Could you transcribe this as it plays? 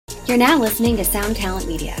You're now listening to Sound Talent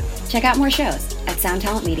Media. Check out more shows at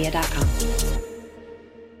soundtalentmedia.com.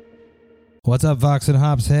 What's up, Vox and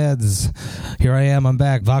Hops heads? Here I am, I'm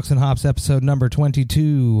back. Vox and Hops episode number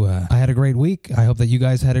 22. I had a great week. I hope that you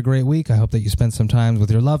guys had a great week. I hope that you spent some time with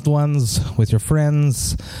your loved ones, with your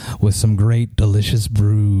friends, with some great, delicious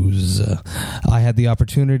brews. I had the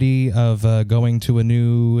opportunity of going to a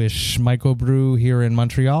new-ish microbrew here in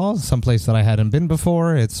Montreal, someplace that I hadn't been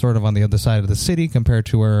before. It's sort of on the other side of the city compared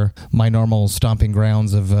to where my normal stomping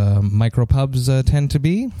grounds of micropubs tend to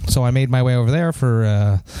be. So I made my way over there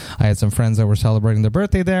I had some friends that were celebrating their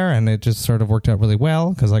birthday there, and it just sort of worked out really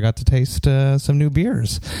well because I got to taste some new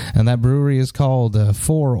beers. And that brewery is called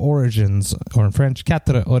Four Origins, or in French,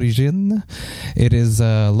 Quatre Origines. It is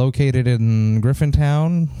located in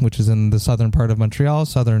Griffintown, which is in the southern part of Montreal,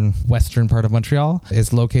 southern western part of Montreal.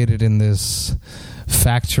 It's located in this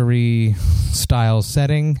factory style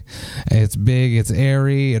setting. It's big, it's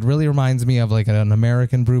airy. It really reminds me of like an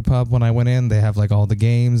American brew pub. When I went in, they have like all the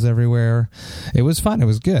games everywhere. It was fun, it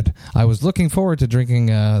was good. I was looking forward to drinking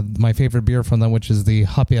my favorite beer from them, which is the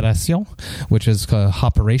Hoperation, which is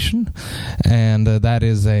Hoperation, and that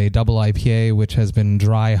is a double IPA which has been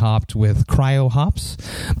dry hopped with cryo hops,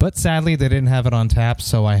 but sadly they didn't have it on tap,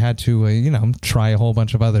 so I had to try a whole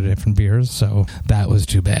bunch of other different beers, so that was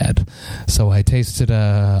too bad. So I tasted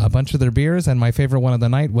a bunch of their beers, and my favorite one of the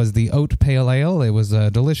night was the Oat Pale Ale. It was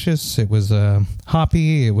delicious. It was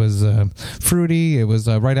hoppy. It was fruity. It was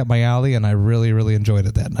right up my alley, and I really, really enjoyed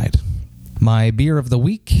it that night. My beer of the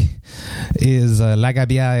week is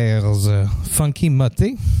Lagabier's Funky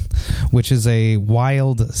Motte, which is a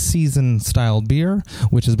wild season-style beer,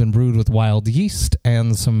 which has been brewed with wild yeast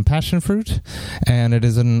and some passion fruit. And it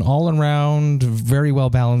is an all-around, very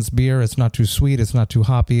well-balanced beer. It's not too sweet. It's not too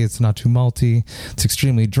hoppy. It's not too malty. It's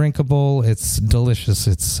extremely drinkable. It's delicious.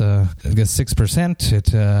 It's I guess 6%. It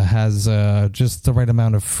has just the right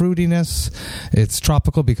amount of fruitiness. It's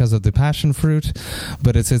tropical because of the passion fruit,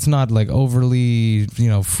 but it's not like overly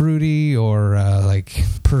fruity or like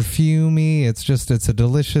perfumey. It's a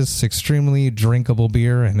delicious, extremely drinkable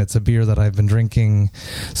beer, and it's a beer that I've been drinking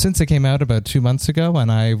since it came out about 2 months ago,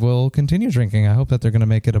 and I will continue drinking. I hope that they're going to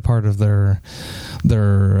make it a part of their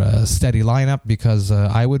steady lineup, because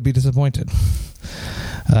I would be disappointed.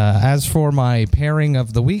 As for my pairing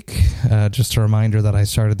of the week, just a reminder that I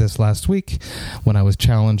started this last week when I was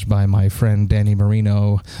challenged by my friend Danny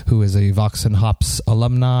Marino, who is a Vox and Hops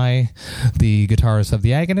alumni, the guitarist of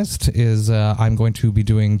The Agonist, is I'm going to be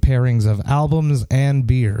doing pairings of albums and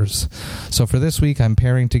beers. So for this week, I'm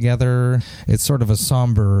pairing together, it's sort of a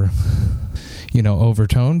somber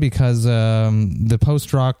overtone, because the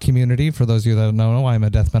post-rock community, for those of you that don't know, I'm a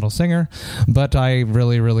death metal singer, but I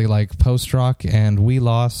really, really like post-rock, and we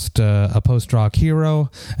lost a post-rock hero,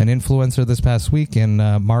 an influencer this past week in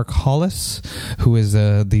Mark Hollis, who is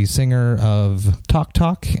the singer of Talk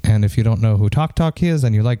Talk, and if you don't know who Talk Talk is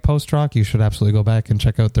and you like post-rock, you should absolutely go back and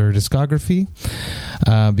check out their discography,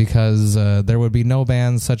 because there would be no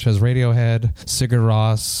bands such as Radiohead, Sigur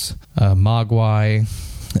Rós, Mogwai,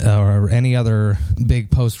 or any other big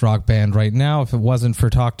post-rock band right now if it wasn't for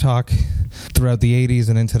Talk Talk. Throughout the 80s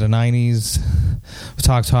and into the 90s,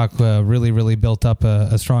 Talk Talk really, really built up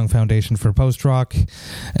a strong foundation for post-rock,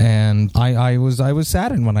 and I was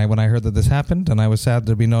saddened when I heard that this happened, and I was sad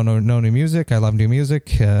there'd be no new music. I love new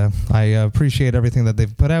music. I appreciate everything that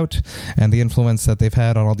they've put out and the influence that they've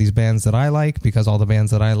had on all these bands that I like, because all the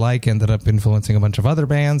bands that I like ended up influencing a bunch of other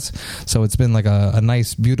bands, so it's been like a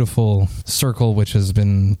nice, beautiful circle which has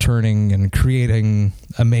been turning and creating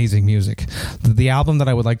amazing music. The album that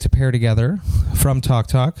I would like to pair together from Talk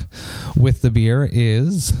Talk with the beer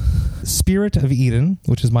is Spirit of Eden,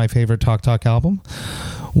 which is my favorite Talk Talk album,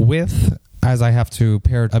 with, as I have to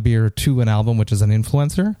pair a beer to an album, which is an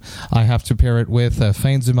influencer, I have to pair it with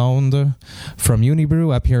Fin du Monde from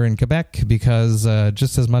Unibrew up here in Quebec, because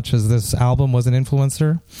just as much as this album was an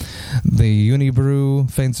influencer, the Unibrew,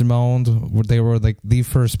 Fin du Monde, they were like the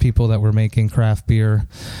first people that were making craft beer,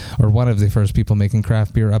 or one of the first people making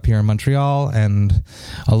craft beer up here in Montreal, and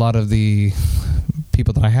a lot of the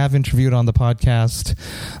people that I have interviewed on the podcast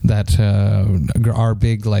that are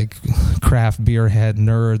big like craft beer head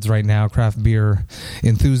nerds right now, craft beer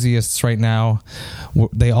enthusiasts right now,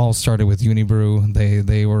 they all started with Unibrew.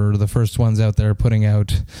 They were the first ones out there putting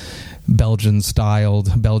out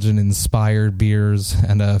Belgian-styled, Belgian-inspired beers,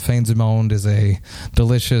 and Fin du Monde is a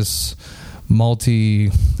delicious,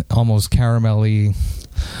 malty, almost caramelly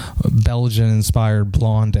Belgian-inspired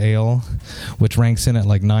blonde ale, which ranks in at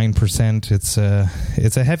like 9%. It's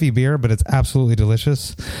a heavy beer, but it's absolutely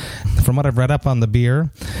delicious. From what I've read up on the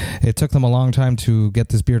beer, it took them a long time to get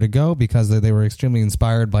this beer to go because they were extremely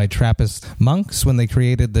inspired by Trappist monks when they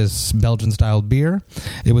created this Belgian-style beer.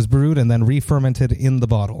 It was brewed and then re-fermented in the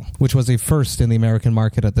bottle, which was a first in the American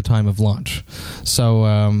market at the time of launch. So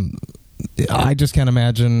I just can't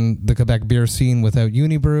imagine the Quebec beer scene without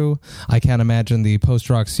Unibrew. I can't imagine the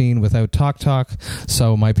post-rock scene without Talk Talk.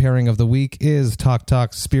 So my pairing of the week is Talk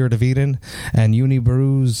Talk's Spirit of Eden and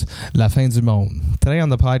Unibrew's La Fin du Monde. Today on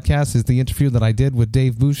the podcast is the interview that I did with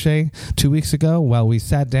Dave Boucher 2 weeks ago while we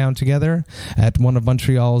sat down together at one of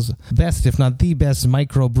Montreal's best, if not the best,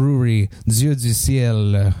 microbrewery, Dieu du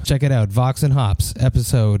Ciel. Check it out, Vox and Hops,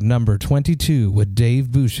 episode number 22 with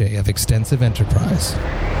Dave Boucher of Extensive Enterprise.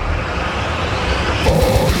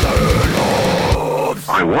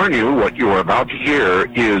 I warn you, what you are about to hear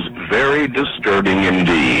is very disturbing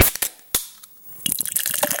indeed.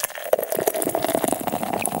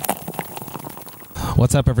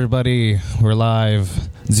 What's up, everybody? We're live.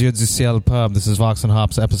 Dieu du Ciel Pub. This is Vox and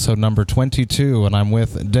Hops, episode number 22, and I'm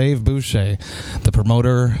with Dave Boucher, the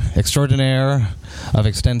promoter extraordinaire of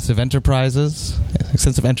Extensive Enterprises.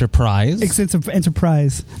 Extensive Enterprise. Extensive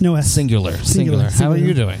Enterprise. No S. Singular. How are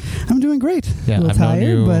you doing? I'm doing great. Yeah, a little I've tired,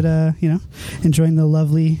 known you. but enjoying the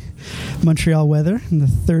lovely Montreal weather and the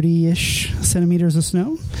 30-ish centimeters of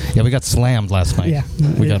snow. Yeah, we got slammed last night. Yeah.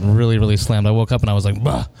 We got really, really slammed. I woke up and I was like,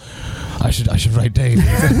 bah, I should write Dave.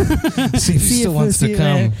 See if he still wants to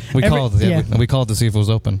come. We called to see if it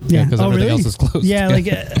was open. Yeah, because everything else is closed. Yeah, like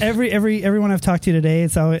everyone I've talked to today,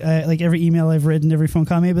 it's always, like every email I've written, every phone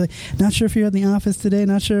call, maybe like, not sure if you're at the office today,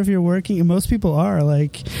 not sure if you're working. And most people are.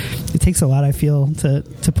 Like, it takes a lot, I feel, to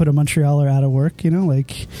put a Montrealer out of work. You know,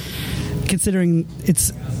 like, considering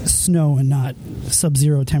it's snow and not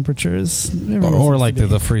sub-zero temperatures, or like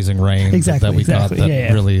the freezing rain that we got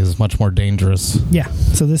that really is much more dangerous. Yeah,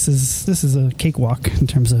 so this is a cakewalk in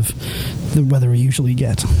terms of the weather we usually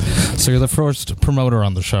get. So you're the first promoter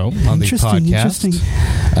on the show, on the podcast. Interesting.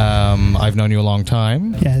 I've known you a long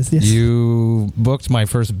time. Yes. You booked my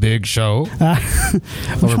first big show,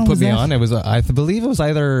 or put me on. It was, I believe, it was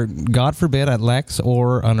either God Forbid at Lex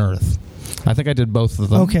or Unearth. I think I did both of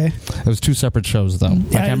them. Okay. It was two separate shows, though.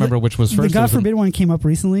 I can't remember which was first. The God Forbid one came up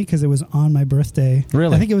recently because it was on my birthday.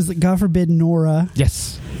 Really? I think it was God Forbid Nora.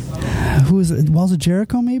 Yes. Who was it? Walls of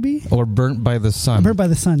Jericho, maybe? Or Burnt by the Sun. Burnt by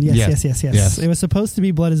the Sun, yes. It was supposed to be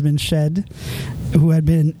Blood Has Been Shed, who had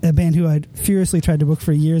been a band who I'd furiously tried to book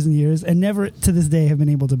for years and years, and never to this day have been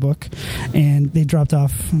able to book. And they dropped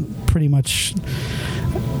off pretty much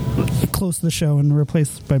close to the show and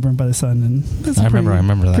replaced by Burnt by the Sun. And that's I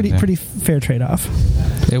remember that. Pretty fair trade-off.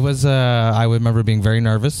 It was, I remember being very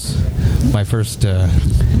nervous. My first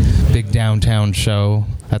big downtown show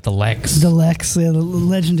at the Lex. The Lex, the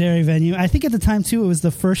legendary venue. I think at the time, too, it was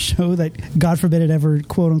the first show that, God forbid, it ever,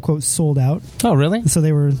 quote-unquote, sold out. Oh, really? So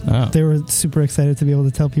they were super excited to be able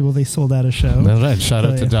to tell people they sold out a show. That's right. Shout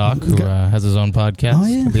out to Doc, who has his own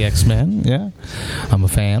podcast, The X-Men. Yeah. I'm a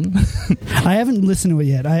fan. I haven't listened to it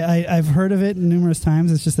yet. I've heard of it numerous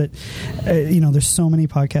times. It's just that, there's so many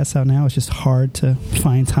podcasts out now. It's just hard to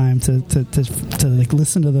find time to like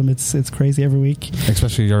listen to them. It's crazy every week.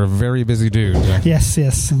 Especially you're a very busy dude. Yes.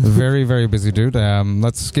 Very, very busy dude.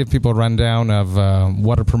 Let's give people a rundown of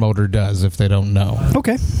what a promoter does if they don't know.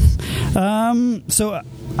 Okay. So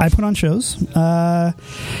I put on shows. A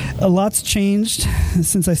lot's changed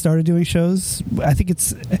since I started doing shows. I think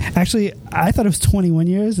I thought it was 21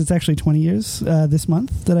 years. It's actually 20 years this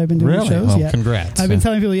month that I've been doing shows. Well, yeah. Congrats. I've been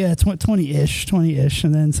telling people, 20-ish.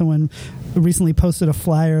 And then someone recently posted a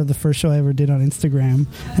flyer of the first show I ever did on Instagram.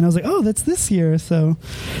 And I was like, oh, that's this year. So,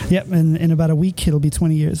 yep. And in about a week, it'll be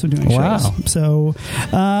 20 years of doing shows. So,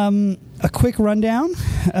 a quick rundown,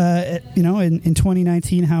 in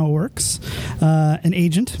 2019, how it works. An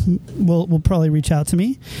agent will probably reach out to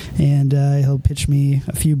me, and he'll pitch me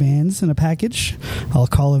a few bands in a package. I'll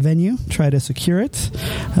call a venue, try to secure it.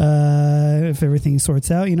 If everything sorts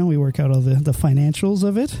out, we work out all the financials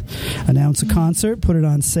of it, announce a concert, put it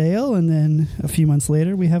on sale, and then a few months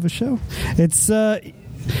later, we have a show. It's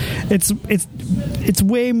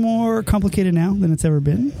way more complicated now than it's ever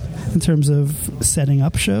been in terms of setting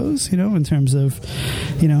up shows, in terms of,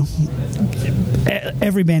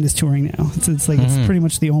 every band is touring now. It's like it's pretty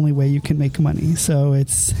much the only way you can make money. So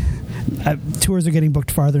it's tours are getting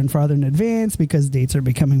booked farther and farther in advance because dates are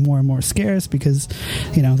becoming more and more scarce because,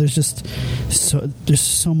 there's just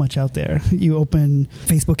so much out there. You open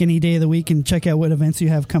Facebook any day of the week and check out what events you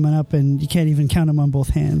have coming up, and you can't even count them on both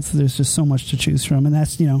hands. There's just so much to choose from, and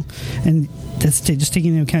that's, and that's just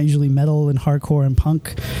taking into account usually metal and hardcore and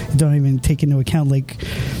punk. You don't even take into account like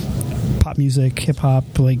pop music, hip hop,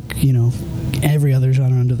 every other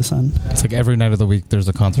genre under the sun. It's like every night of the week there's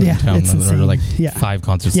a concert in town, or like 5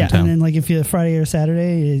 concerts in town. And then like if you Friday or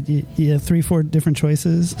Saturday, you have 3-4 different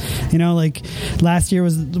choices. Like last year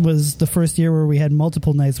was the first year where we had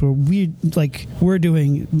multiple nights where we're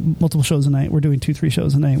doing multiple shows a night. We're doing 2-3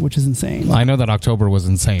 shows a night, which is insane. I know that October was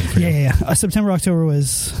insane for you. Yeah. September, October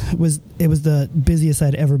was the busiest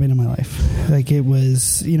I'd ever been in my life. Like it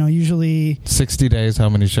was, usually 60 days. How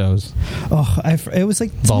many shows? Oh, it was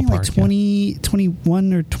like something like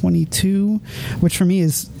 21 or 22, which for me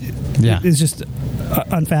is just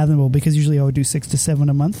unfathomable because usually I would do 6 to 7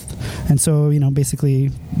 a month, and so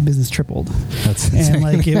basically business tripled. That's insane. And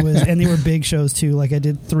like it was, and they were big shows too. Like I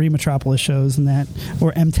did 3 Metropolis shows, and that,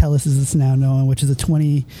 or MTELUS as it's now known, which is a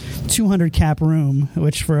 200 cap room,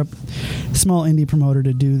 which for a small indie promoter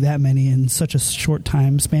to do that many in such a short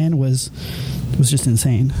time span was just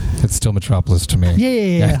insane. It's still Metropolis to me.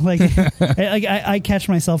 Yeah. Like I catch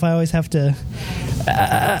myself. I always have to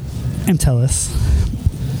MTELUS.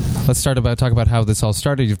 Let's talk about how this all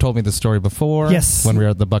started. You've told me this story before. Yes. When we were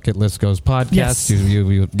at the Bucket List Goes podcast. Yes.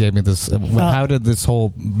 You gave me this. How did this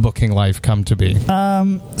whole booking life come to be?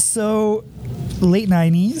 So late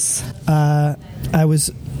 90s, I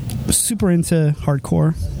was super into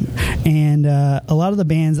hardcore, and a lot of the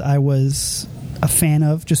bands I was a fan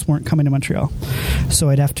of just weren't coming to Montreal, so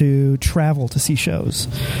I'd have to travel to see shows.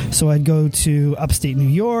 So I'd go to upstate New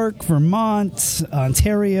York, Vermont,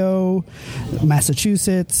 Ontario,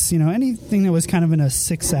 Massachusetts, anything that was kind of in a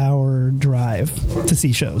 6-hour drive to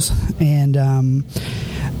see shows. And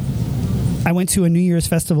I went to a New Year's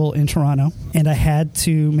festival in Toronto, and I had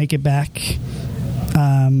to make it back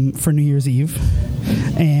for New Year's Eve,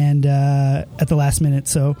 and at the last minute.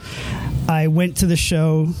 So I went to the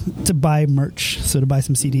show to buy merch, so to buy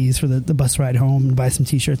some CDs for the bus ride home and buy some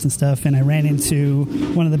T-shirts and stuff. And I ran into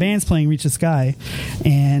one of the bands playing Reach the Sky,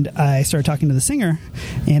 and I started talking to the singer,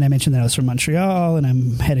 and I mentioned that I was from Montreal and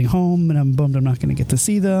I'm heading home and I'm bummed I'm not going to get to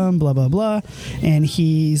see them, blah, blah, blah. And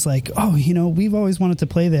he's like, oh, we've always wanted to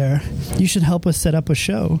play there. You should help us set up a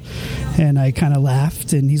show. And I kind of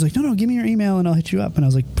laughed, and he's like, no, give me your email and I'll hit you up. And I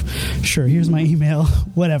was like, sure, here's my email,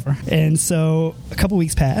 whatever. And so a couple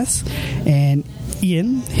weeks pass, and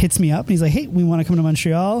Ian hits me up and he's like, hey, we want to come to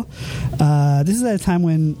Montreal. This is at a time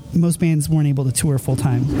when most bands weren't able to tour full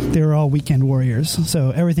time. They were all weekend warriors,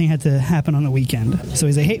 so everything had to happen on the weekend. So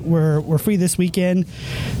he's like, hey, we're free this weekend.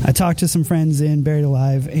 I talked to some friends in Buried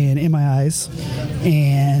Alive and In My Eyes,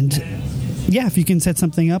 and yeah, if you can set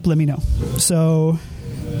something up, let me know. So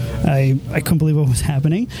I couldn't believe what was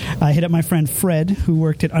happening. I hit up my friend Fred, who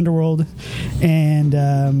worked at Underworld, and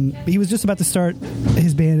he was just about to start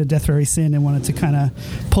his band, Death Fairy Sin, and wanted to kind of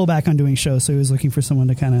pull back on doing shows, so he was looking for someone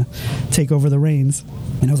to kind of take over the reins.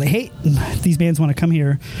 And I was like, hey, these bands want to come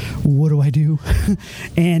here. What do I do?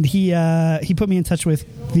 And he put me in touch with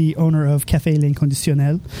the owner of Café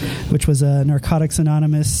L'Inconditionnel, which was a Narcotics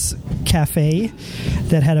Anonymous cafe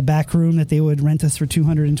that had a back room that they would rent us for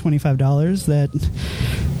 $225 that,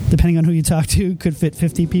 depending on who you talk to, could fit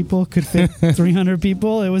 50 people, could fit 300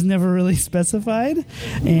 people. It was never really specified.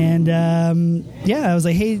 And I was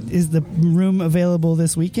like, hey, is the room available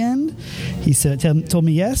this weekend? He said, told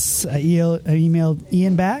me yes. I emailed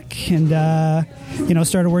Ian back and,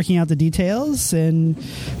 started working out the details. And,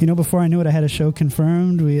 before I knew it, I had a show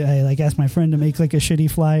confirmed. I asked my friend to make like a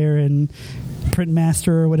shitty flyer and Printmaster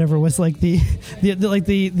or whatever was like the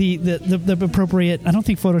appropriate. I don't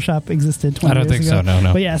think Photoshop existed 20 years ago. I don't think so.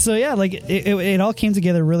 No. But yeah, so yeah, like it all came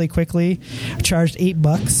together really quickly. I charged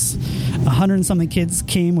 $8. 100 and something kids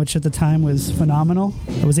came, which at the time was phenomenal.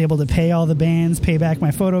 I was able to pay all the bands, pay back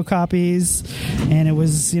my photocopies, and it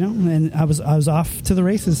was, and I was off to the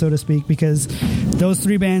races, so to speak, because those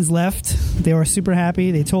 3 bands left. They were super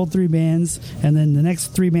happy. They told 3 bands, and then the next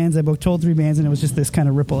 3 bands I booked told 3 bands, and it was just this kind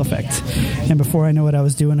of ripple effect. And before I know it, I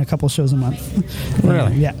was doing a couple shows a month.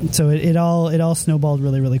 Really? Yeah. So it all snowballed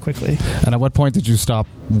really, really quickly. And at what point did you stop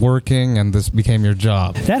working and this became your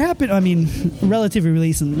job? That happened, relatively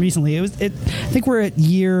recently. I think we're at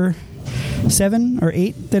year 7 or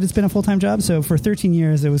 8 that it's been a full-time job. So for 13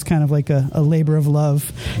 years, it was kind of like a labor of love.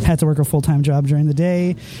 Had to work a full-time job during the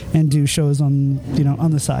day and do shows on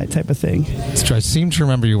the side type of thing. It's true. I seem to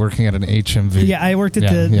remember you working at an HMV. Yeah, I worked at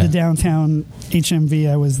the downtown HMV.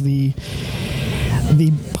 I was the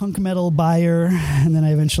the punk metal buyer, and then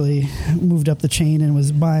I eventually moved up the chain and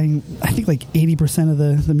was buying, I think, like 80% of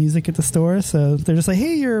the music at the store. So they're just like,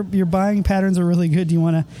 hey, your buying patterns are really good. Do you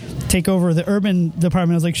want to take over the urban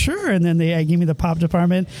department? I was like, sure. And then they gave me the pop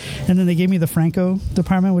department, and then they gave me the Franco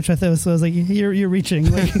department, which I thought was, so I was like, you're reaching.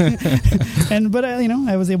 Like, but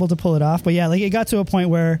I was able to pull it off. But yeah, like it got to a point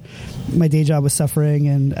where my day job was suffering,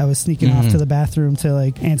 and I was sneaking off to the bathroom to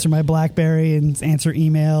like answer my BlackBerry and answer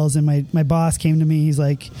emails. And my boss came to me. He's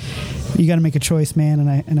like, you got to make a choice, man,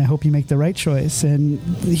 and I hope you make the right choice. And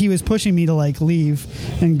he was pushing me to like leave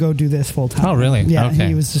and go do this full time. Oh, really? Yeah. Okay.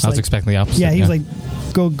 He was just I was expecting the opposite. Yeah, he was like,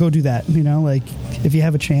 go do that. Like if you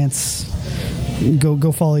have a chance,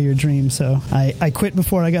 go follow your dream. So I quit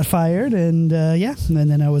before I got fired, and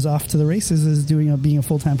then I was off to the races as being a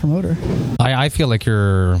full-time promoter. I feel like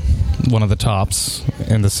you're one of the tops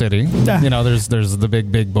in the city. There's the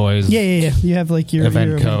big boys. Yeah. You have like your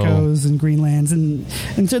Evenco. Evencos and Greenlands,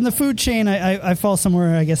 and so in the food chain, I fall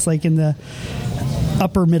somewhere, I guess, like in the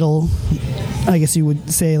upper middle. I guess you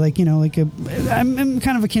would say, like, I'm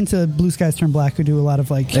kind of akin to Blue Skies Turn Black, who do a lot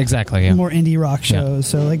of like more indie rock shows.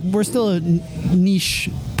 So like we're still a niche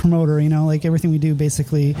promoter, like everything we do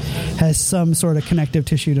basically has some sort of connective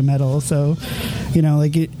tissue to metal. So,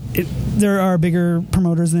 like there are bigger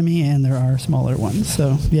promoters than me, and there are smaller ones.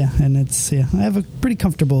 So yeah, and I have a pretty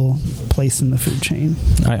comfortable place in the food chain.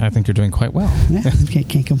 I think you're doing quite well. Yeah,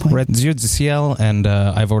 can't complain. Red Zieu du Ciel, and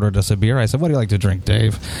I've ordered us a beer. I said, what do you like to drink,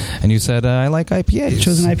 Dave? And you said, I like IPAs. You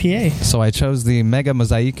chose an IPA. So I chose the Mega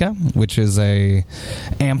Mosaica, which is a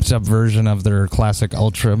amped up version of their classic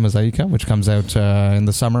Ultra Mosaica, which comes out in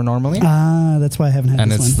the summer normally. That's why I haven't had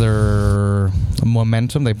and this one. And it's their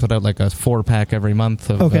momentum. They put out like a 4-pack every month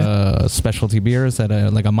of specialty beers,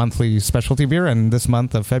 like a monthly specialty beer. And this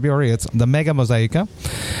month of February, it's the Mega Mosaica.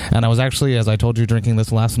 And I was actually, as I told you, drinking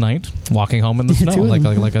this last night, walking home in the snow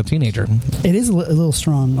like a teenager. It is a little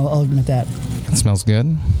strong. I'll admit that. It smells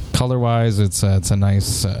good. Color-wise, it's a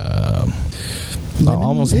nice,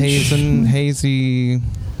 almost hazy,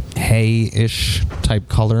 hay-ish type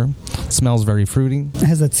color. It smells very fruity. It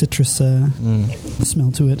has that citrus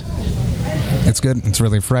smell to it. It's good. It's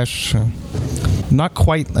really fresh. Not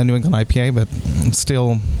quite a New England IPA, but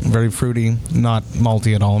still very fruity, not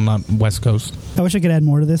malty at all, not West Coast. I wish I could add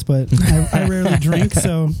more to this, but I rarely drink,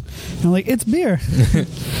 so I'm like, it's beer.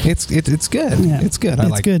 It's good. Yeah. It's good.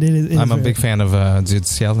 It's good. I'm a big fan of Zieu du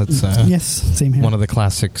Ciel. It's yes, same here. One of the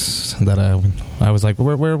classics that I was like,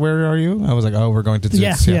 where are you? I was like, we're going to Zieu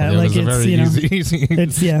du Ciel. Yeah, it like was a very easy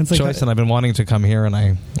choice, and I've been wanting to come here, and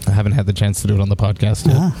I haven't had the chance to do it on the podcast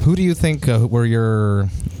yet. Who do you think were your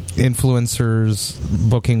influencers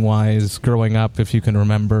booking wise growing up, if you can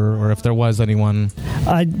remember, or if there was anyone?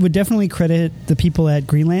 I would definitely credit the people at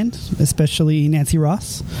Greenland, especially Nancy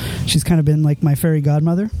Ross. She's kind of been like my fairy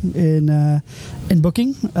godmother in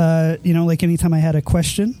booking. Like anytime I had a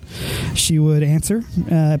question, she would answer.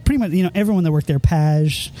 Pretty much, everyone that worked there,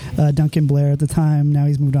 Paj, Duncan Blair at the time, now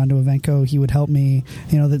he's moved on to Evenco, he would help me.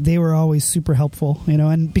 That they were always super helpful.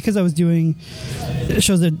 And because I was doing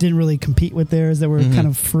shows that didn't really compete with theirs, that were kind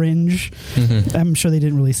of fringe, I'm sure they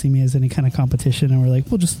didn't really see me as any kind of competition, and we're like,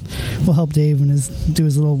 we'll help Dave and do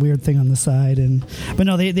his little weird thing on the side. But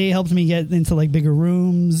no, they helped me get into like bigger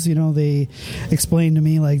rooms. They explained to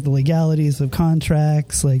me like the legalities of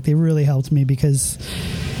contracts. Like they really helped me because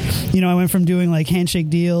I went from doing like handshake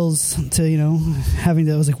deals to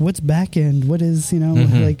having I was like, what's back end, what is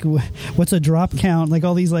like what's a drop count, like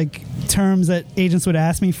all these like terms that agents would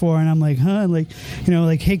ask me for, and I'm like,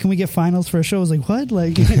 like hey, can we get finals for a show? I was like, what?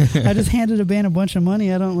 Like I just handed a band a bunch of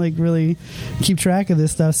money. I don't like really keep track of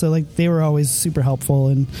this stuff. So like they were always super helpful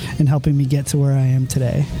in helping me get to where I am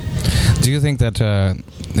today. Do you think that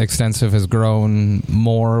Extensive has grown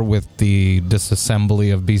more with the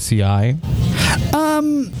disassembly of BCI?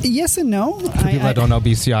 Yes and no. For people that don't know,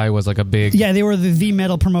 BCI was like a big... Yeah, they were the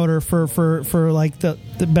metal promoter for like the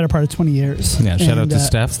better part of 20 years. Yeah, shout out to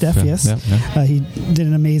Steph. Steph, yes. Yeah. He did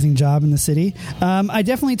an amazing job in the city. I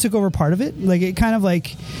definitely took over part of it. Like it kind of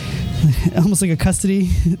like almost like a custody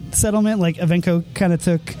settlement. Like Evenco kind of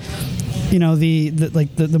took...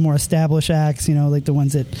 the more established acts, like the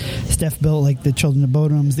ones that Steph built, like the Children of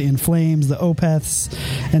Bodoms, the In Flames, the Opeths,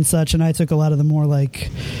 and such. And I took a lot of the more like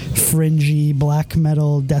fringy black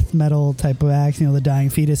metal, death metal type of acts, the Dying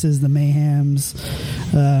Fetuses, the Mayhems.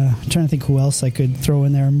 I'm trying to think who else I could throw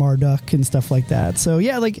in there, Marduk and stuff like that. So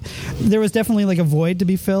yeah, like there was definitely like a void to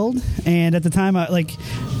be filled. And at the time,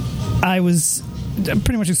 I was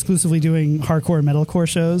pretty much exclusively doing hardcore and metalcore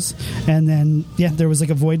shows, and then there was like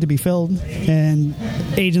a void to be filled, and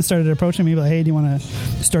agents started approaching me like, hey, do you want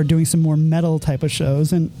to start doing some more metal type of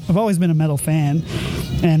shows. And I've always been a metal fan,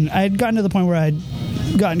 and I had gotten to the point where I'd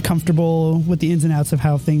gotten comfortable with the ins and outs of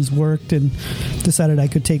how things worked, and decided I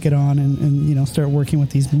could take it on and start working with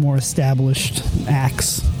these more established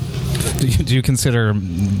acts. Do you consider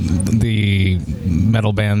the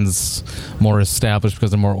metal bands more established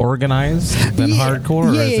because they're more organized than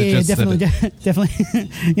hardcore? Yeah, or is it just definitely.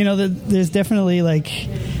 There's definitely like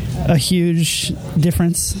a huge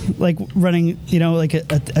difference, like running, like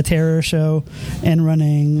a terror show and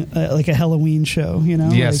running like a Halloween show.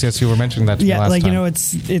 Yes, you were mentioning that to me last time.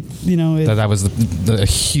 That was the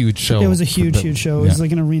huge show. It was a huge show. It was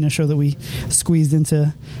like an arena show that we squeezed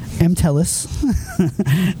into MTELUS,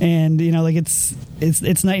 and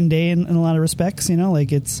it's night and day in a lot of respects.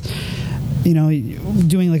 Like it's.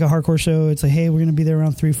 Doing like a hardcore show, it's like, hey, we're gonna be there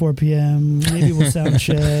around 3-4 p.m. Maybe we'll sound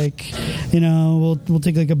check. We'll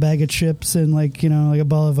take like a bag of chips and like a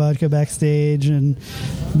bottle of vodka backstage, and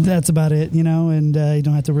that's about it. And you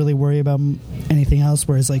don't have to really worry about anything else.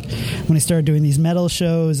 Whereas like when I started doing these metal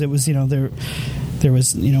shows, it was there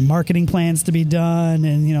was marketing plans to be done,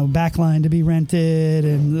 and backline to be rented,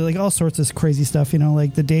 and like all sorts of crazy stuff.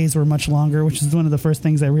 Like the days were much longer, which is one of the first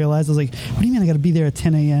things I realized. I was like, what do you mean I got to be there at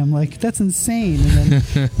 10 a.m.? Like that's insane. And then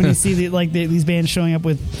when you see these bands showing up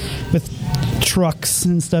with trucks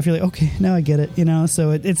and stuff, you're like, okay, now I get it.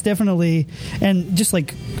 So it's definitely, and just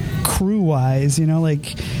like crew wise, like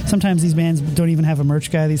sometimes these bands don't even have a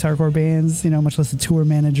merch guy, these hardcore bands, much less a tour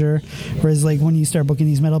manager. Whereas like when you start booking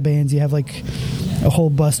these metal bands, you have like a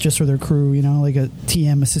whole bus just for their crew, like a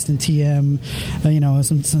TM, assistant TM,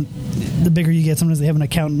 the bigger you get, sometimes they have an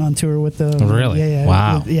accountant on tour with them. Really? Yeah.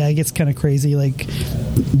 Wow. It gets kind of crazy, like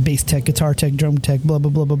bass tech, guitar tech, drum tech, blah,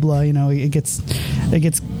 blah, blah, blah, blah. It gets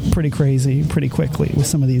pretty crazy pretty quickly with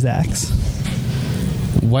some of these acts.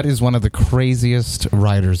 What is one of the craziest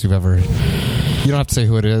riders you've ever... You don't have to say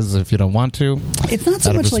who it is if you don't want to. It's not so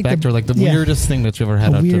out of much respect, like the weirdest thing that you ever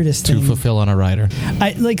had to fulfill on a rider.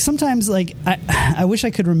 I like sometimes like I wish I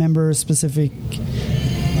could remember specific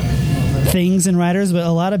things in riders, but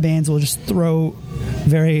a lot of bands will just throw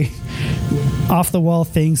very off the wall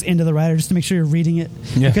things into the rider just to make sure you're reading it,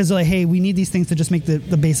 because they're like, hey, we need these things to just make the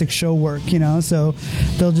basic show work, so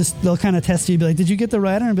they'll kind of test you, be like, did you get the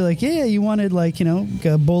rider? And be like, yeah, you wanted like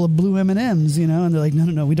a bowl of blue M&Ms, and they're like,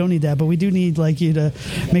 no, we don't need that, but we do need like you to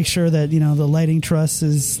make sure that the lighting truss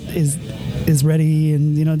is ready,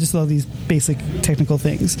 and just all these basic technical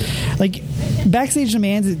things. Like backstage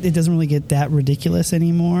demands, it doesn't really get that ridiculous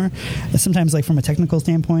anymore. Sometimes like from a technical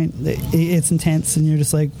standpoint, it's intense, and you're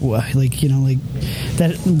just like, what? like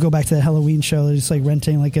that. Go back to that Halloween show, they're just like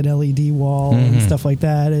renting like an LED wall and stuff like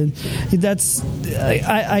that, and that's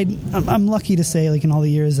I'm lucky to say, like in all the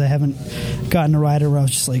years I haven't gotten a rider where I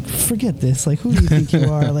was just like, forget this, like who do you think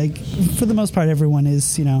you are? Like for the most part, everyone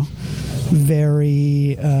is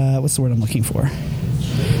very what's the word I'm looking for?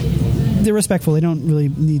 They're respectful. They don't really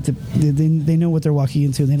need to. They know what they're walking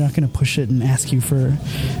into. They're not going to push it and ask you for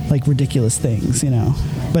like ridiculous things,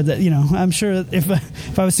 But I'm sure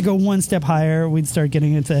if I was to go one step higher, we'd start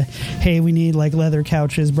getting into, hey, we need like leather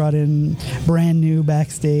couches brought in brand new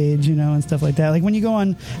backstage, and stuff like that. Like when you go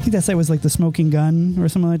on, I think that site was like the Smoking Gun or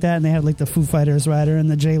something like that, and they had like the Foo Fighters rider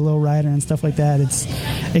and the J-Lo rider and stuff like that.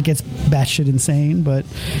 It gets batshit insane, but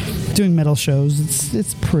doing metal shows,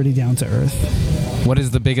 it's pretty down to earth. What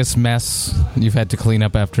is the biggest mess you've had to clean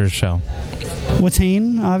up after a show?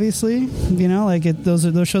 Watain, obviously.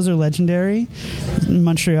 Those shows are legendary. In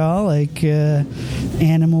Montreal, like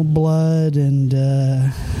Animal Blood and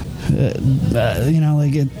that's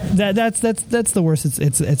the worst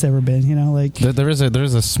it's ever been. There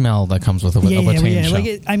is a smell that comes with a Watain show.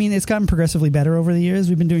 It's gotten progressively better over the years.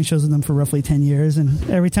 We've been doing shows with them for roughly 10 years,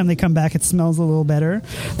 and every time they come back, it smells a little better.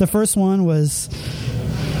 The first one was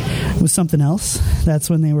something else. That's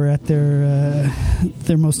when they were at their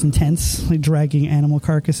most intense, like dragging animal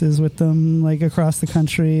carcasses with them like across the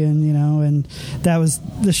country, and that was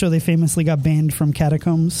the show they famously got banned from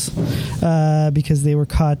Catacombs because they were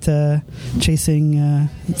caught chasing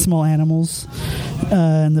small animals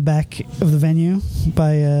in the back of the venue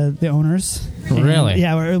by the owners. Really?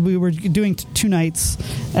 Yeah, we were doing 2 nights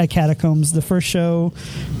at Catacombs. The first show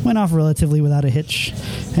went off relatively without a hitch,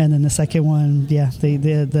 and then the second one,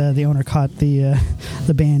 the owner caught the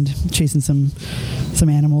band chasing some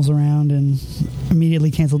animals around and immediately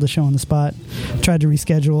canceled the show on the spot. Tried to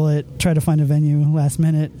reschedule it, tried to find a venue last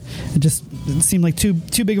minute. It seemed like too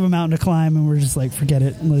big of a mountain to climb, and we're just like, forget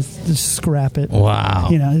it, let's just scrap it. Wow.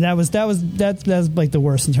 That's like the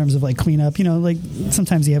worst in terms of like cleanup. Like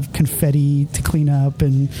sometimes you have confetti to clean up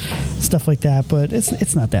and stuff like that, but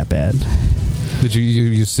it's not that bad. Did you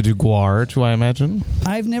used to do Gwar too, I imagine?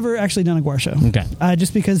 I've never actually done a Gwar show. Okay.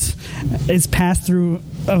 Just because it's passed through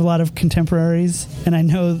a lot of contemporaries, and I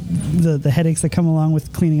know the headaches that come along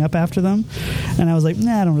with cleaning up after them. And I was like,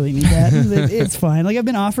 nah, I don't really need that. It's fine. Like, I've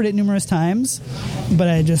been offered it numerous times, but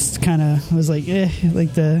I just kind of was like,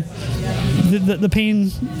 like the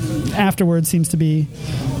pain afterwards seems to be.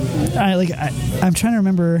 I'm trying to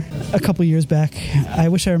remember a couple years back. I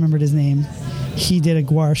wish I remembered his name. He did a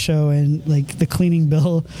Gwar show, and like the cleaning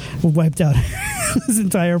bill wiped out his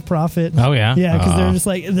entire profit. Oh yeah, yeah, because they're just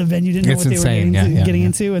like the venue didn't know what they were getting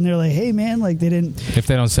into, and they're like, hey man, like they didn't. If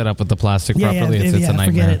they don't set up with the plastic properly, it's a nightmare.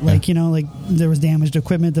 Forget it. Like like there was damaged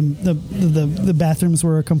equipment. The bathrooms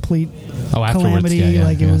were a complete calamity.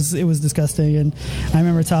 It was disgusting. And I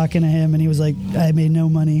remember talking to him, and he was like, I made no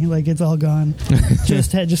money. Like it's all gone.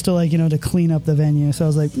 just to to clean up the venue. So I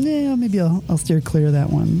was like, yeah, maybe I'll steer clear of that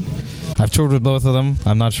one. I've toured with both of them.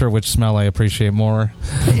 I'm not sure which smell I appreciate more.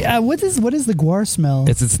 What is the Gwar smell?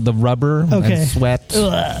 It's the rubber and sweat.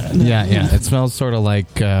 Ugh. Yeah. It smells sort of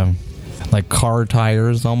like car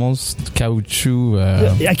tires, almost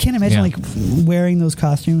caoutchouc. I can't imagine like wearing those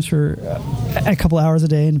costumes for a couple hours a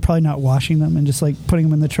day and probably not washing them and just like putting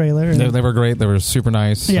them in the trailer. They were great. They were super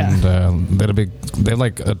nice. Yeah. And they had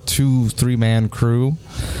like a 2-3 man crew.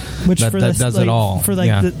 Which that does it all for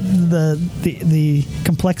the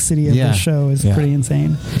complexity of the show is pretty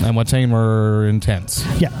insane. And Watain were intense.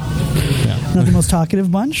 Yeah. Not the most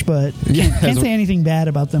talkative bunch, but can't say anything bad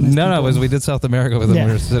about them. No, we did South America with them. Yeah.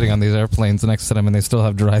 We were sitting on these airplanes next to them, and they still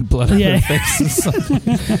have dried blood on their faces.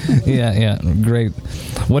 Yeah, great.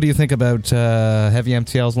 What do you think about Heavy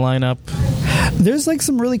MTL's lineup? There's like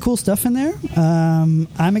some really cool stuff in there.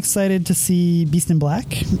 I'm excited to see Beast in Black.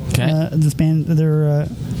 Okay. This band, they're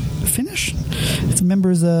Finnish. It's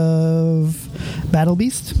members of Battle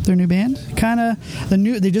Beast, their new band.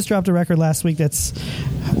 They just dropped a record last week that's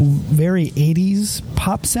very 80s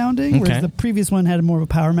pop sounding, whereas the previous one had more of a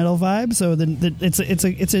power metal vibe. So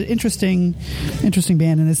it's an interesting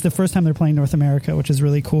band, and it's the first time they're playing North America, which is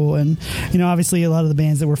really cool. And obviously a lot of the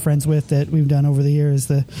bands that we're friends with that we've done over the years,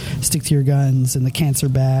 the Stick to Your Guns and the Cancer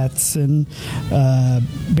Bats and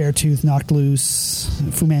Beartooth, Knocked Loose,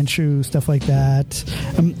 Fu Manchu, stuff like that.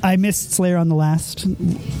 I missed Slayer on the last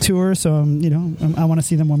tour, so I want to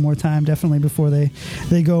see them one more time, definitely, before they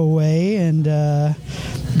go away. And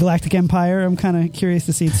Galactic Empire, I'm kind of curious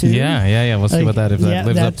to see too. Yeah. We'll see what that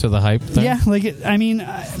lives up to the hype. Then. Yeah,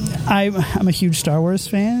 I'm a huge Star Wars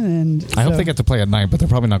fan, and I hope they get to play at night, but they're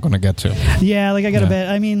probably not going to get to. Yeah, I got to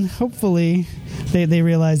bet. Hopefully they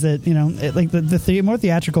realize that the more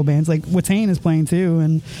theatrical bands, like Watain is playing too,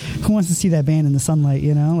 and who wants to see that band in the sunlight?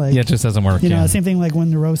 It just doesn't work. Same thing like when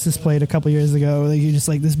Neurosis played a couple years ago. Like you just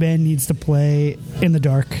this band needs to play in the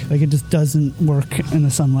dark. Like it just doesn't work in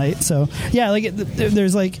the sunlight. So yeah,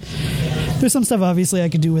 there's some stuff obviously I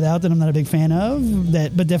could do without that I'm not a big fan of,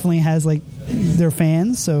 but definitely has their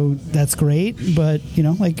fans, so that's great. But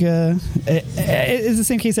it's the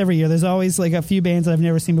same case every year. There's always a few bands that I've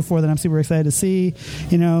never seen before that I'm super excited to see.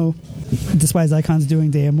 Despised Icons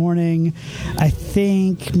doing Day of Mourning. I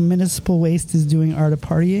think Municipal Waste is doing Art of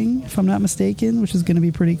Partying, if I'm not mistaken, which is going to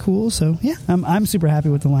be pretty cool. So yeah, I'm super happy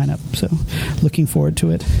with the lineup. So looking forward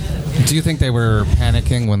to it. Do you think they were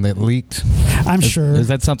panicking when they leaked? I'm sure. Is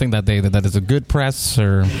that something that is a good press,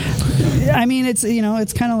 or?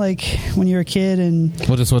 It's kind of like when you're a kid and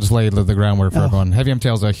we'll just lay the groundwork for everyone. Heavy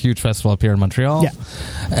MTL is a huge festival up here in Montreal. Yeah.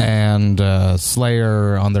 And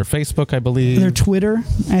Slayer on their Facebook, I believe. Their Twitter,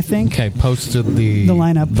 I think. Okay, posted the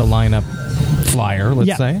lineup flyer,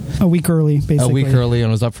 let's say. A week early, basically. A week early, and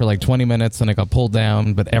it was up for 20 minutes, and it got pulled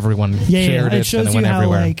down, but everyone shared it, and it went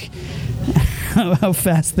everywhere. How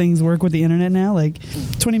fast things work with the internet now.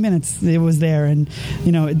 20 minutes it was there, and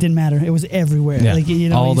it didn't matter. It was everywhere.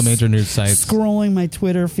 All the major news sites. Scrolling my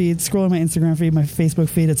Twitter feed, scrolling my Instagram feed, my Facebook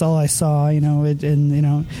feed, it's all I saw.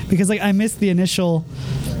 Because I missed the initial.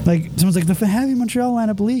 Someone's like, the Heavy Montreal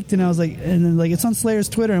lineup leaked, and I was like, and then it's on Slayer's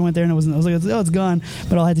Twitter, and I went there and it wasn't. I was like, it's gone.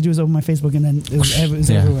 But all I had to do was open my Facebook, and then it was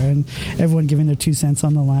everywhere, and everyone giving their 2 cents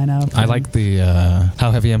on the lineup. I like the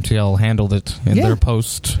how Heavy MTL handled it in their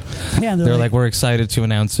post. Yeah, they're like, we're excited to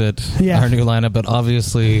announce it, our new lineup, but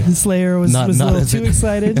obviously Slayer was a little too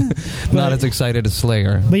excited. Not as excited as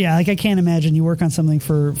Slayer. But yeah, I can't imagine you work on something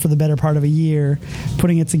for the better part of a year,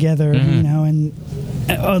 putting it together, and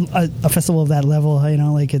a festival of that level,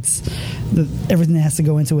 it's everything that has to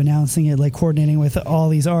go into announcing it, coordinating with all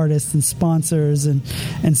these artists and sponsors and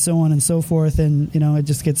so on and so forth, and it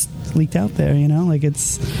just gets leaked out there,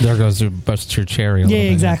 it's there goes to bust your cherry.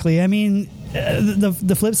 Yeah, exactly. I mean,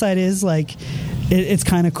 the flip side is it's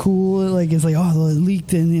kind of cool. Like it's like, oh, it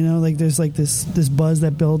leaked, and you know, like there's like this buzz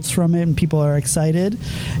that builds from it, and people are excited,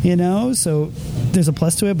 you know. So there's a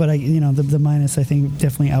plus to it, but the minus I think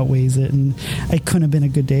definitely outweighs it, and it couldn't have been a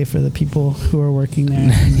good day for the people who are working there,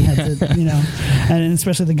 and had to, you know, and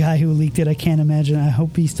especially the guy who leaked it. I can't imagine. I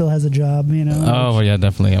hope he still has a job, you know. Oh yeah,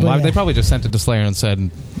 definitely. Well, yeah. They probably just sent it to Slayer and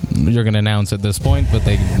said you're going to announce at this point, but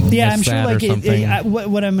they I'm sure that like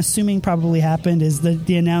what I'm assuming probably happened is that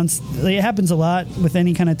the announce. Like, it happens a lot with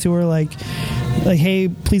any kind of tour, like hey,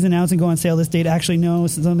 please announce and go on sale this date. Actually, no,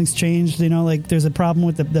 something's changed. You know, like there's a problem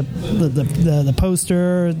with the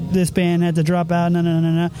poster. This band had to drop out.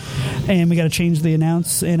 No, and we got to change the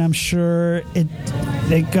announce. And I'm sure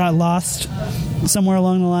it got lost somewhere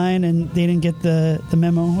along the line, and they didn't get the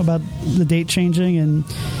memo about the date changing, and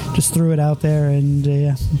just threw it out there,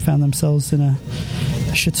 and found themselves in a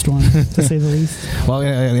shitstorm, to say the least. Well,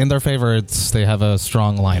 in their favor, they have a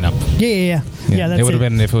strong lineup. Yeah. That's it would have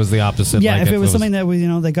been if it was the opposite. Yeah, like if it was something that was,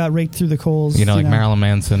 that got raked through the coals. Like Marilyn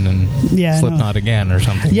Manson and Slipknot again or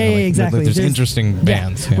something. Yeah, exactly. There's interesting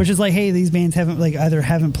bands. Yeah. Which is like, hey, these bands either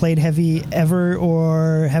haven't played heavy ever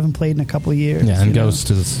or haven't played in a couple of years. Yeah, and Ghost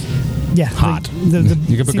is hot.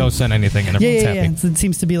 You can put Ghost in anything and everyone's happy. It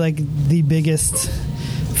seems to be like the biggest,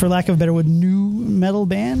 for lack of a better word, new metal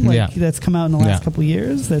band that's come out in the last couple of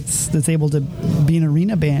years that's able to be an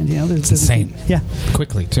arena band. It's insane. Yeah,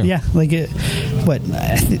 quickly too. Yeah, like I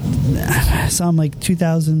saw them like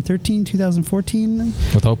 2013, 2014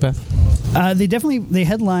 with Opeth. They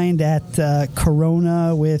headlined at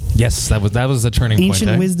Corona with that was the turning Ancient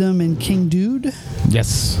point. Wisdom and King Dude.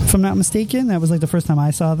 Yes, if I'm not mistaken, that was like the first time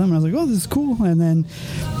I saw them, and I was like, oh, this is cool. And then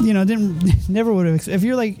never would have, if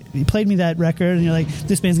you're like, you played me that record and you're like,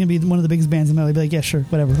 this band's gonna be one of the biggest bands in metal, I'd be like, yeah, sure,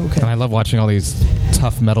 whatever, okay. And I love watching all these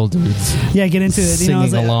tough metal dudes get into it, singing I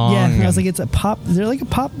was like, along. I was like, it's a pop, they're like a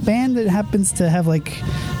pop band that happens to have like,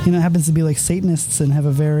 happens to be like Satanists and have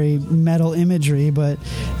a very metal imagery. But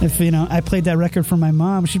if I played that record for my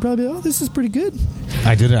mom, she'd probably be like, oh, this is pretty good.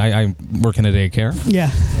 I did it. I work in a daycare.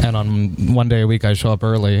 Yeah. And on one day a week I show up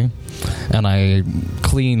early and I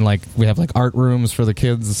clean, like, we have like art rooms for the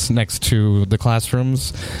kids next to the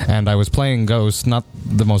classrooms, and I was playing Ghost, not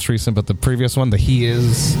the most recent but the previous one, the He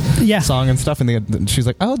Is song and stuff, and she's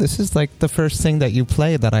like, oh, this is like the first thing that you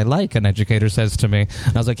play that I like, an educator says to me,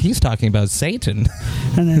 and I was like, he's talking about Satan.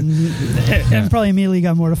 And then and probably immediately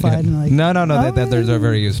got mortified and like, no, they're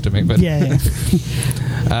very used to me, but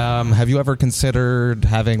have you ever considered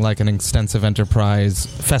having like an extensive enterprise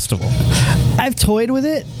festival? I've toyed with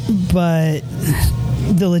it, but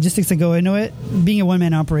the logistics that go into it, being a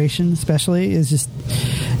one-man operation especially, is just,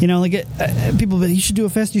 people, but you should do a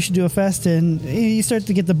fest, and you start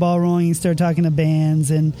to get the ball rolling, you start talking to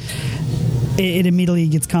bands, and it immediately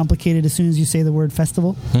gets complicated as soon as you say the word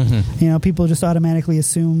festival. Mm-hmm. People just automatically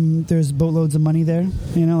assume there's boatloads of money there.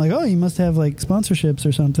 Like, oh, you must have like sponsorships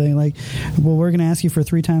or something. Like, well, we're going to ask you for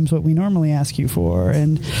 3 times what we normally ask you for,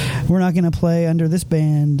 and we're not going to play under this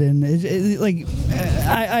band. And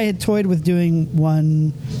I had toyed with doing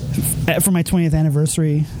one for my 20th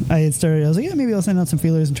anniversary. I was like, yeah, maybe I'll send out some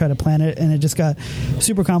feelers and try to plan it, and it just got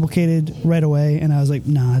super complicated right away. And I was like,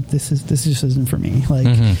 nah, this just isn't for me. Like,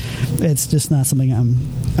 it's just not something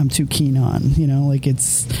I'm too keen on. Like,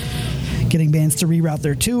 it's getting bands to reroute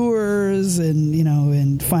their tours, and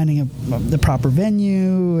and finding the proper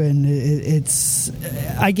venue, and it's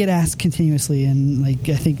I get asked continuously, and like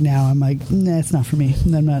I think now I'm like, nah, it's not for me.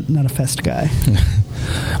 I'm not a fest guy.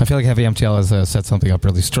 I feel like Heavy MTL has set something up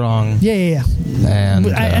really strong. Yeah. And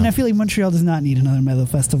I feel like Montreal does not need another metal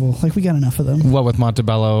festival. Like, we got enough of them. Well, with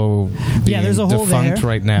Montebello being there's a hole defunct there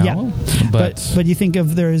right now. Yeah. But you think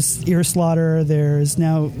of, there's Ear Slaughter, there's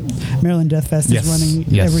now Maryland Death Fest is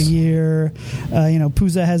running every year.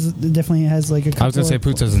 Puza definitely has like a couple. I was going to say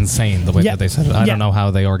Puza's insane the way that they said it. I don't know how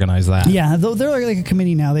they organize that. Yeah, they're like a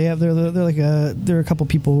committee now. They're a couple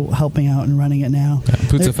people helping out and running it now. Yeah,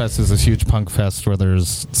 Puza Fest is this huge punk fest where there's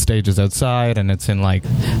stages outside, and it's in like,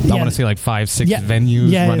 I want to say like 5-6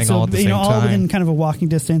 venues running all at the same time. All within kind of a walking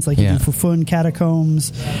distance. Like, you do Fufun,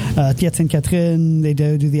 Catacombs, Tiet Sainte-Catherine. They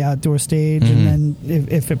do the outdoor stage, and then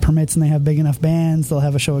if it permits and they have big enough bands, they'll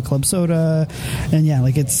have a show at Club Soda. And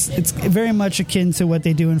it's very much akin to what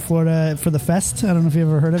they do in Florida for the Fest. I don't know if you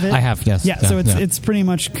ever heard of it. I have, yes. Yeah, so it's pretty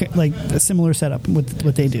much like a similar setup with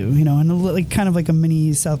what they do, and like kind of like a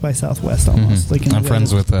mini South by Southwest almost. Like, I'm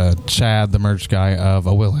friends with Chad, the merch guy of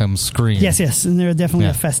A Wilhelm Scream. Yes, and they're definitely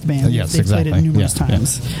a fest band. Yes, They've played it numerous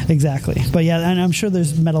times. Yeah. Exactly. But and I'm sure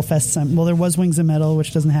there's metal fests. Well, there was Wings of Metal,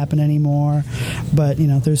 which doesn't happen anymore. But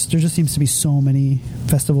there just seems to be so many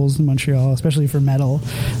festivals in Montreal, especially for metal,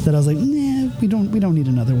 that I was like, nah, we don't need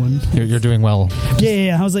another one. You're doing well.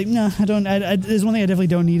 Yeah. I was like, no, I don't. There's one thing I definitely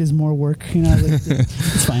don't need is more work. You know, like,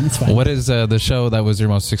 it's fine. What is the show that was your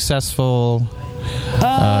most successful?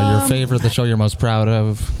 Your favorite, the show you're most proud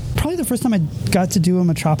of? Probably the first time I got to do a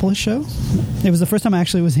Metropolis show. It was the first time I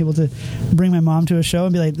actually was able to bring my mom to a show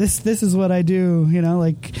and be like, this is what I do, you know,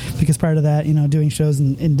 like, because prior to that, you know, doing shows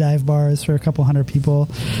in dive bars for a couple hundred people,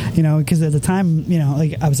 you know, because at the time, you know,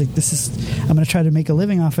 like, I was like, I'm going to try to make a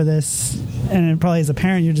living off of this. And probably as a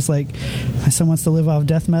parent, you're just like, my son wants to live off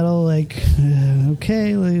death metal, like,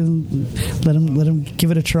 okay, let him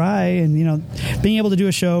give it a try. And, you know, being able to do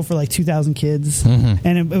a show for like 2,000 kids,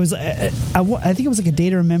 and it was, I think it was like A Day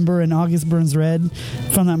to Remember and August Burns Red,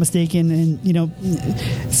 if I'm not mistaken. And, you know,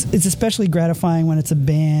 it's especially gratifying when it's a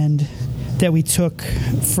band that we took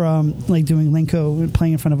from like doing Linko,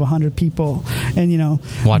 playing in front of 100 people, and, you know,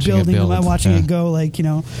 watching it go, like, you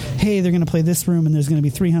know, hey, they're going to play this room and there's going to be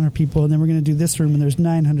 300 people, and then we're going to do this room and there's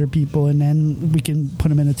 900 people, and then we can put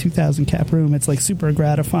them in a 2,000 cap room. It's like super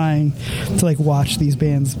gratifying to like watch these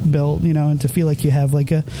bands build, you know, and to feel like you have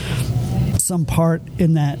like some part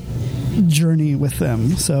in that journey with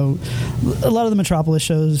them. So a lot of the Metropolis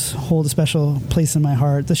shows hold a special place in my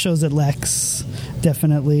heart. The shows at Lex,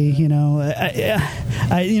 definitely, you know,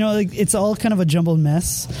 I you know, like, it's all kind of a jumbled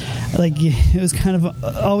mess. Like, it was kind of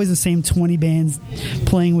always the same 20 bands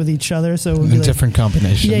playing with each other, so it would be like, different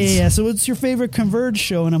combinations. Yeah. So what's your favorite Converge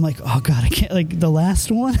show? And I'm like, oh god, I can't, like, the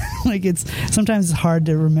last one. Like, it's sometimes hard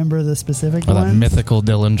to remember the specific one. That mythical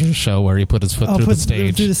Dillinger show where he put his foot through the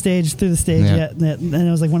stage. Through the stage. Yeah. And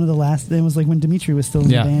it was like one of the last. It was like when Dimitri was still in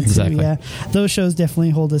the band. Exactly. Too. Yeah, those shows definitely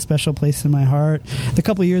hold a special place in my heart. The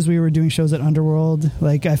couple of years we were doing shows at Underworld,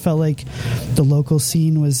 like, I felt like the local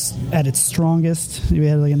scene was at its strongest. We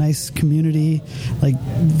had like a nice community. Like,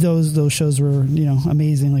 those shows were, you know,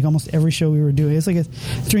 amazing. Like, almost every show we were doing, it's like a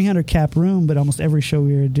 300 cap room, but almost every show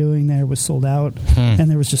we were doing there was sold out, and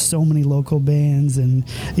there was just so many local bands, and,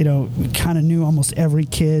 you know, we kind of knew almost every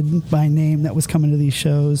kid by name that was coming to these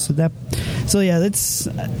shows. So yeah,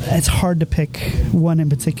 it's hard to pick one in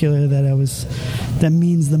particular that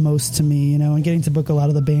means the most to me, you know, and getting to book a lot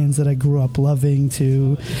of the bands that I grew up loving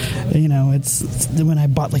too. You know, it's when I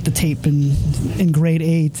bought like the tape in grade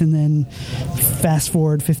 8, and then fast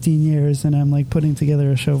forward 15 years and I'm like putting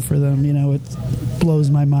together a show for them, you know, it blows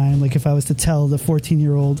my mind. Like, if I was to tell the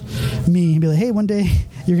 14-year-old me, he'd be like, hey, one day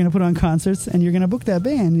you're going to put on concerts and you're going to book that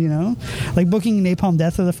band, you know? Like, booking Napalm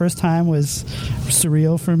Death for the first time was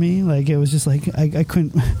surreal for me. Like, it was just like, I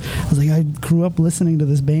couldn't, I was like, I grew up listening to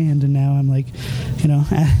this band, and now I'm like, you know,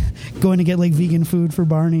 going to get like vegan food for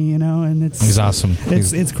Barney, you know, and he's awesome.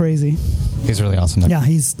 It's crazy. He's really awesome. Yeah,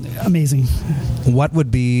 he's amazing. What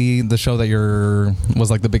would be the show that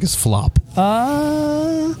was like the biggest flop?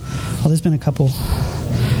 Well, there's been a couple.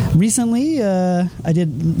 Recently, I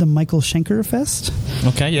did the Michael Schenker Fest.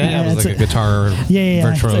 Okay, yeah, it was like a guitar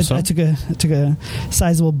virtuoso. I took a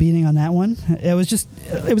sizable beating on that one. It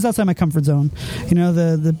was outside my comfort zone. You know,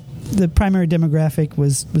 the primary demographic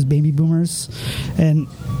was baby boomers, and,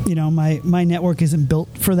 you know, my network isn't built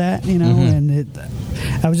for that, you know, and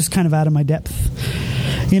I was just kind of out of my depth.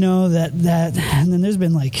 You know, that and then there's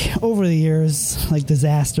been, like, over the years, like,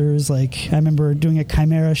 disasters. Like, I remember doing a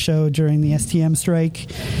Chimera show during the STM strike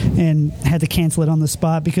and had to cancel it on the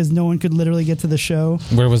spot because no one could literally get to the show.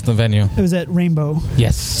 Where was the venue? It was at Rainbow.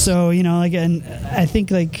 Yes. So, you know, like, and I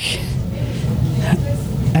think, like,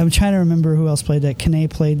 I'm trying to remember who else played it. Kanai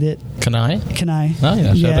played it. Kanai. Oh,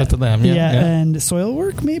 yeah. Shout out to them. Yeah. And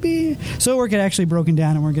Soilwork, maybe? Soilwork had actually broken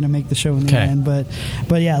down and we're going to make the show in the end. But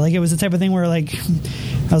yeah, like, it was the type of thing where, like,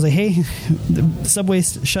 I was like, hey, the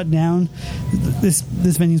subway's shut down. This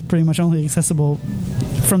venue's pretty much only accessible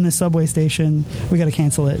from this subway station. We got to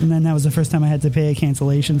cancel it. And then that was the first time I had to pay a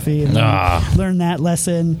cancellation fee. And learn that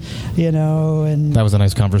lesson, you know. And that was a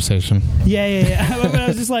nice conversation. Yeah. But I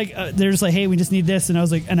was just like, they're just like, hey, we just need this. And I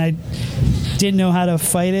was like, and I didn't know how to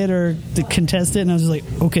fight it or to contest it. And I was just like,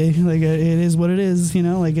 okay, like, it is what it is, you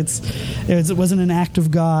know. Like, it wasn't an act of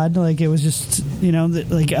God. Like, it was just, you know,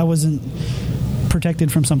 like, I wasn't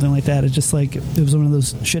protected from something like that. It's just like, it was one of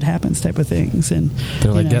those shit happens type of things. And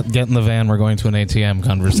they're like, get in the van, we're going to an ATM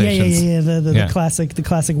conversations. The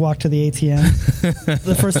classic walk to the ATM.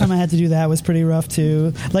 The first time I had to do that was pretty rough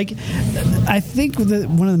too. Like, I think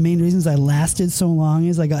one of the main reasons I lasted so long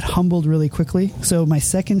is I got humbled really quickly. So my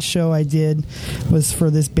second show I did was for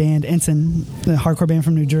this band Ensign, the hardcore band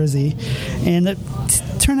from New Jersey, and the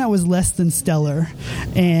turnout was less than stellar,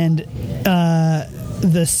 and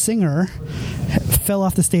the singer fell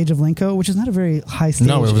off the stage of Linko, which is not a very high stage.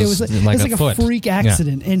 No, it was like a freak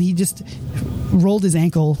accident, and he just rolled his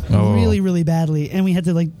ankle Oh. really, really badly, and we had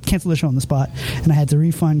to like cancel the show on the spot, and I had to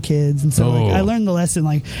refund kids, and so like, I learned the lesson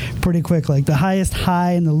like pretty quick, like the highest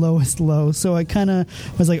high and the lowest low. So I kind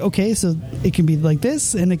of was like, okay, so it can be like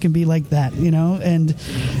this and it can be like that, you know. And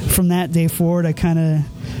from that day forward, I kind of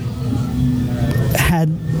had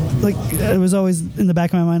like, it was always in the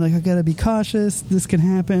back of my mind, like, I gotta be cautious, this can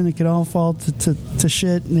happen, it could all fall to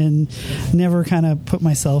shit, and never kind of put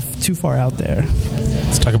myself too far out there.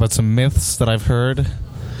 Let's talk about some myths that I've heard.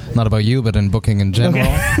 Not about you, but in booking in general.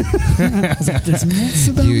 I was like, there's myths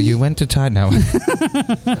about me? You went to Tide now.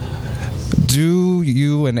 Do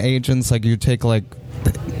you and agents, like, you take, like,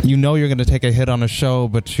 you know you're going to take a hit on a show,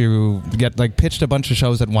 but you get, like, pitched a bunch of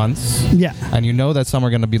shows at once. Yeah. And you know that some are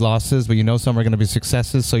going to be losses, but you know some are going to be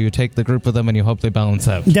successes, so you take the group of them and you hope they balance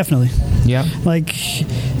out. Definitely. Yeah. Like,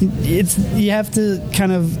 you have to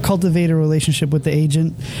kind of cultivate a relationship with the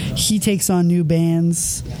agent. He takes on new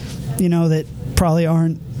bands, you know, that probably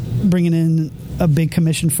aren't bringing in a big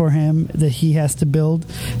commission for him that he has to build.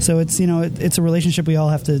 So it's, you know, it's a relationship we all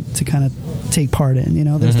have to kind of take part in, you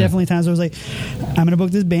know. There's definitely times where I was like, I'm going to book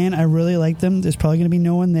this band, I really like them, there's probably going to be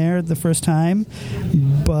no one there the first time,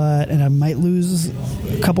 and I might lose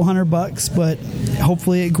a couple $100, but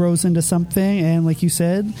hopefully it grows into something. And like you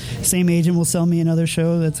said, same agent will sell me another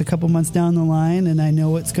show that's a couple months down the line, and I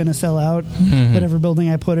know it's going to sell out whatever building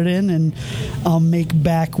I put it in, and I'll make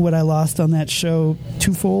back what I lost on that show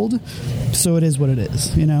twofold. So it is what it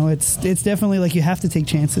is, you know. It's definitely like, you have to take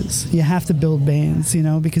chances, you have to build bands, you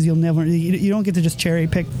know, because you don't get to just cherry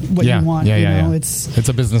pick what you want. You know, it's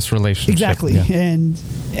a business relationship. Exactly. Yeah. And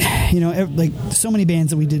you know, like so many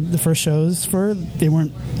bands that we did the first shows for, they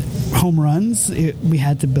weren't home runs. We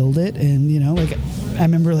had to build it, and you know, like I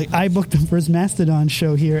remember, like I booked the first Mastodon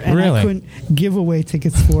show here, and I couldn't give away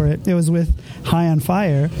tickets for it. It was with High on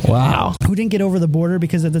Fire. Wow. Who didn't get over the border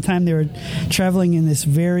because at the time they were traveling in this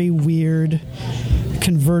very weird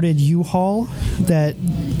converted U-Haul that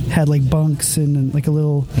had like bunks and like a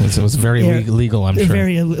little. It was very legal, I'm sure.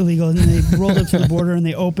 Very illegal. And they rolled up to the border and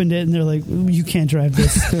they opened it and they're like, you can't drive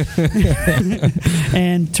this.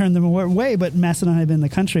 And turned them away. But Mastodon had been in the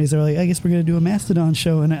country, so they're like, I guess we're going to do a Mastodon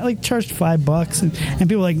show. And I like charged $5 and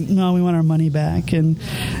people were like, no, we want our money back. And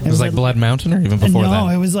it was like Blood Mountain, or even before that? No,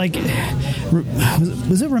 it was like,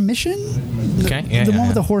 was it Remission? Okay. Yeah, the one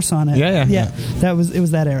with the horse on it. Yeah. It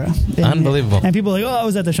was that era. And, unbelievable. And people were like, oh, I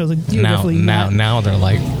was at the show. I was like, you're definitely not. Now they're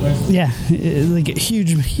like, yeah, like a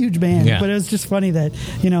huge band. Yeah. But it was just funny that,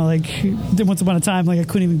 you know, like once upon a time, like I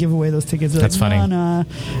couldn't even give away those tickets. They're that's like, funny. No,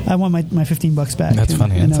 I want my $15 back. That's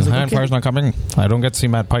funny. And I was like, High on Fire's not coming. I don't get to see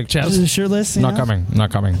Matt Pike Chaz. Shirtless. Not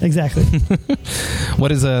coming. Exactly.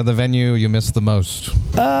 What is the venue you miss the most?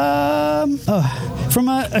 From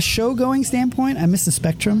a show going standpoint, I miss the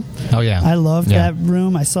Spectrum. Oh yeah, I loved that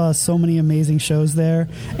room. I saw so many amazing shows there,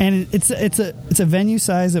 and it's a venue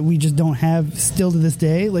size that we just don't have still to this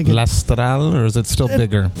day. Like L'Astral, or is it still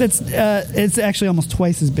bigger? It's actually almost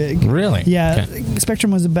twice as big. Really? Yeah. Okay.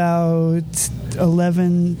 Spectrum was about 1,000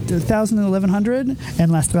 and 1,100,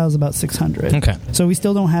 and L'Astral is about 600. Okay. So we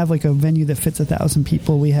still don't have like a venue that fits 1,000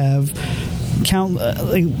 people. We have like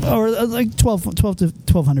 12 to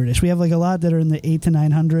 1,200-ish. We have like a lot that are in the 800 to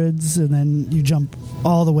 900s, and then you jump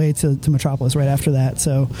all the way to Metropolis right after that.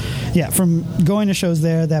 So yeah, from going to shows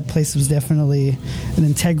there, that place was definitely an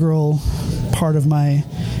integral part of my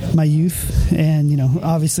youth. And you know,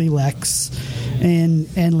 obviously Lex and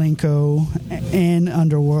Linko and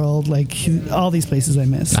Underworld, like all these places I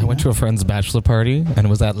miss. I went to a friend's bachelor party and it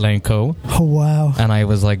was at Linko. Oh wow. And I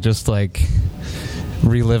was like, just like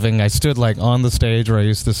reliving. I stood like on the stage where I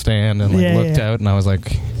used to stand and like looked out, and I was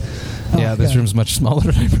like, this room's much smaller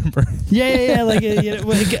than I remember.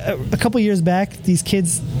 Like a couple years back, these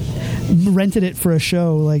kids rented it for a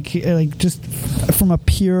show, like just from a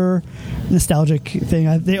pure nostalgic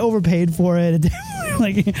thing. They overpaid for it.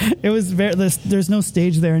 Like it was there's no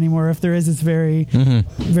stage there anymore. If there is, it's very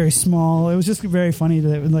very small. It was just very funny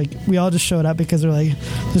that like we all just showed up because they're like,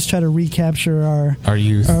 just try to recapture our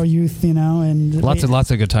youth, you know. And lots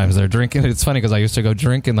of good times there drinking. It's funny because I used to go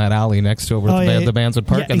drink in that alley next to where the bands would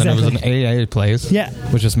park, and then there was an AA place,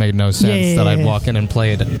 which just made no sense that I'd walk in and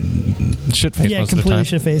play it shit face most of the time. Completely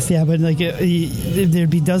shit face. Yeah, but like there'd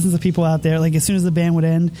be dozens of people out there. Like as soon as the band would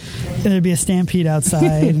end, there'd be a stampede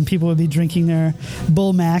outside, and people would be drinking their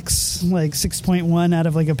Bull Max, like 6.1 out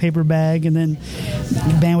of like a paper bag, and then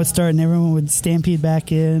the band would start and everyone would stampede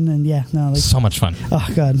back in, and so much fun. Oh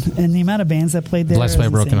god. And the amount of bands that played there, Blessed by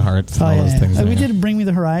Broken Hearts and all those things. We did Bring Me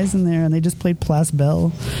the Horizon there, and they just played Place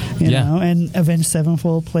Belle, you know, and Avenged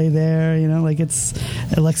Sevenfold play there, you know, like it's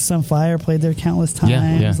Alexis on Fire played there countless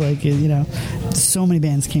times, like, you know, know, so many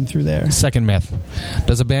bands came through there. Second myth: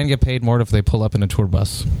 does a band get paid more if they pull up in a tour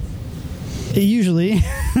bus? Usually,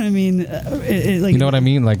 I mean, like, you know what I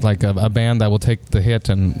mean? Like a band that will take the hit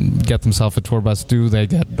and get themselves a tour bus, do they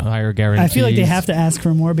get higher guarantees? I feel like they have to ask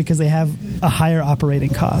for more because they have a higher operating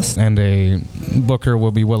cost. And a booker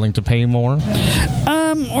will be willing to pay more?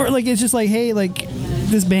 Or like it's just like, hey, like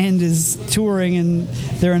this band is touring and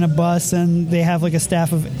they're in a bus and they have like a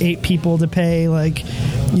staff of 8 people to pay. Like,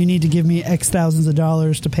 you need to give me X thousands of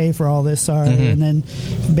dollars to pay for all this. Sorry, and then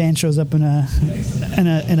the band shows up in a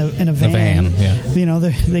van. Yeah. You know,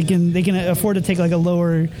 they can afford to take like a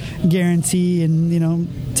lower guarantee and, you know,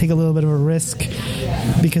 take a little bit of a risk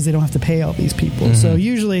because they don't have to pay all these people. So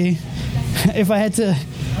usually, if I had to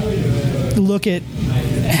look at,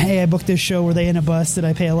 hey, I booked this show, were they in a bus? Did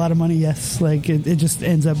I pay a lot of money? Yes. Like it just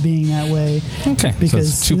ends up being that way. Okay,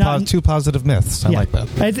 because so it's two positive myths. I like that.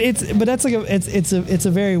 But that's like it's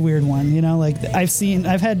a very weird one. You know, like I've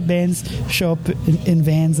had bands show up in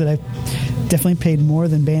vans that I've definitely paid more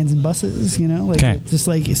than bands in buses. You know, like just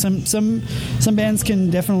like some bands can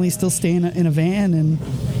definitely still stay in a van and.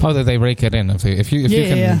 Oh, they rake it in if you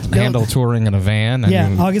can handle touring in a van.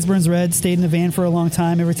 And August Burns Red stayed in a van for a long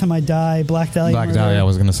time. Every Time I Die, Black Dahlia. I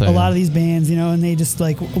was going to say a lot of these bands, you know, and they just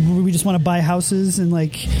like we just want to buy houses and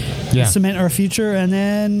like cement our future, and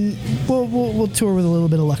then we'll tour with a little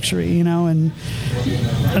bit of luxury, you know. And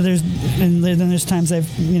then there's times I've,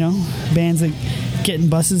 you know, bands that get in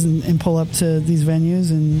buses and pull up to these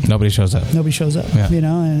venues and nobody shows up, you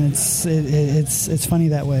know, and it's funny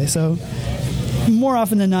that way. So more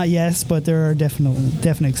often than not, yes, but there are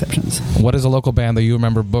definite exceptions. What is a local band that you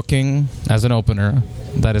remember booking as an opener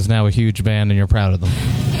that is now a huge band and you're proud of them?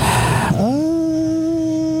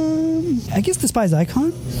 I guess Despised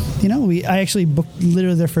Icon. You know, I actually booked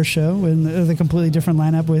literally their first show with a completely different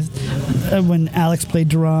lineup with when Alex played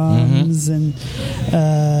drums, and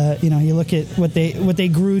you know, you look at what they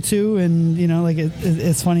grew to, and you know, like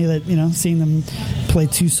it's funny that, you know, seeing them play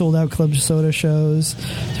 2 sold out Club Soda shows.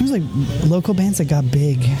 In terms of like local bands that got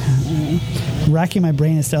big, racking my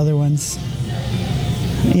brain as to other ones.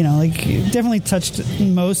 You know, like definitely touched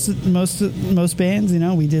most bands. You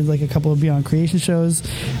know, we did like a couple of Beyond Creation shows,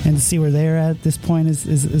 and to see where they're at this point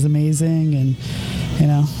is amazing. And you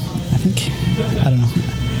know, I don't know.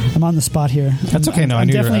 I'm on the spot here. That's okay. No, I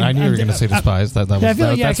knew you were going to say Despised.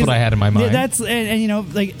 That's what I had in my mind. That's and you know,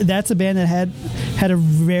 like that's a band that had a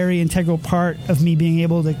very integral part of me being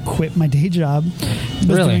able to quit my day job.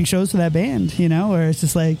 Was doing shows for that band. You know, where it's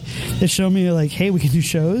just like they showed me like, hey, we can do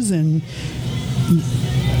shows and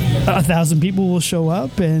 1,000 people will show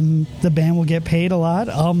up and the band will get paid a lot.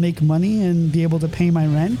 I'll make money and be able to pay my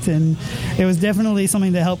rent, and it was definitely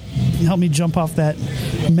something to help me jump off that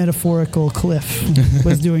metaphorical cliff.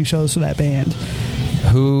 Was doing shows for that band.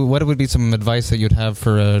 What would be some advice that you'd have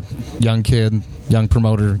for a young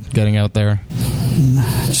promoter getting out there?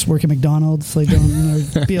 Just work at McDonald's, like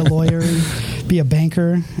don't be a lawyer, be a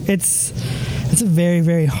banker. It's a very,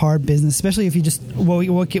 very hard business, especially if you just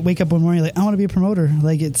wake up one morning like, I want to be a promoter.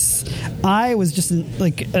 Like I was just in,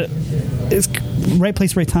 like it's right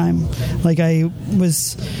place, right time. Like there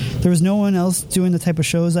was no one else doing the type of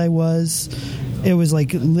shows I was. It was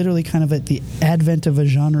like literally kind of at the advent of a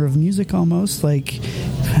genre of music almost, like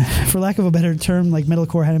for lack of a better term, like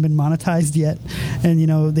metalcore hadn't been monetized yet, and you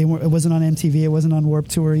know it wasn't on MTV, it wasn't on Warped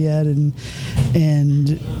Tour yet, and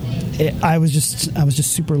I was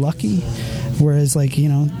just super lucky. Whereas, like, you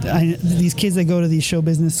know, these kids that go to these show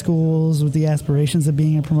business schools with the aspirations of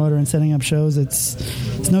being a promoter and setting up shows,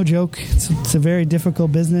 it's no joke. It's a very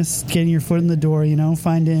difficult business, getting your foot in the door, you know,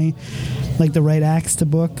 finding like the right acts to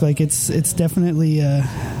book. Like it's definitely a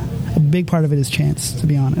big part of it is chance, to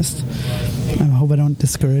be honest. I hope I don't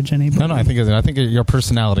discourage anybody. No, I think your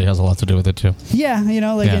personality has a lot to do with it too. Yeah, you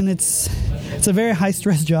know, and it's a very high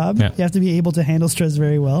stress job. Yeah. You have to be able to handle stress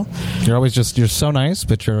very well. You're so nice,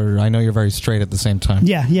 but I know you're very straight at the same time.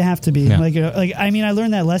 Yeah, you have to be. Yeah. Like I mean, I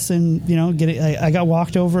learned that lesson. You know, I got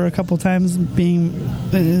walked over a couple times being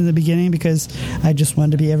in the beginning because I just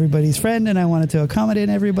wanted to be everybody's friend and I wanted to accommodate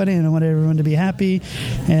everybody and I wanted everyone to be happy.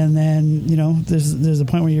 And then, you know, there's a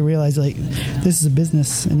point where you realize like this is a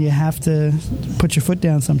business and you have to put your foot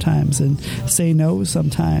down sometimes and say no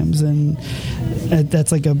sometimes, and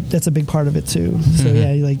that's a big part of it too. So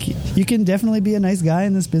yeah, like you can definitely be a nice guy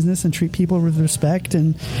in this business and treat people with respect,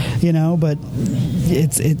 and you know, but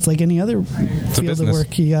it's like any other field of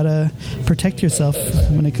work. You gotta protect yourself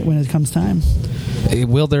when it comes time.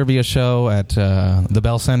 Will there be a show at the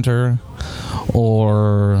Bell Center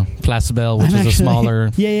or Place Bell, which is a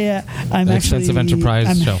smaller, I'm expensive enterprise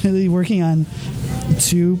show? I'm actually working on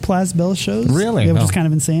 2 Plas Bell shows. Really? Yeah, which is kind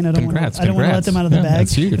of insane. I don't want to let them out of the bag.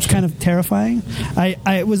 That's huge. It's kind of terrifying.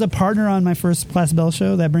 I was a partner on my first Plas Bell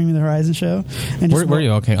show, that Bring Me the Horizon show. And were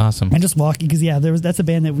you? Okay, awesome. And just walking, because that's a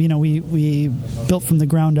band that we built from the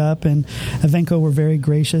ground up, and Evenko were very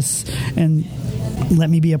gracious and let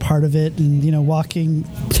me be a part of it, and walking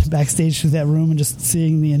backstage through that room and just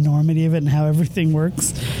seeing the enormity of it and how everything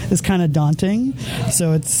works is kind of daunting.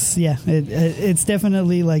 So it's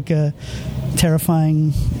definitely like a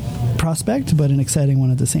terrifying prospect, but an exciting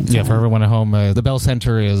one at the same time. Yeah, for everyone at home, the Bell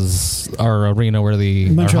Center is our arena where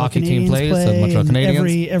our hockey team plays. The Montreal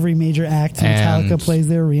Canadiens. Every major act, Metallica plays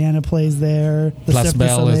there, Rihanna plays there. Plas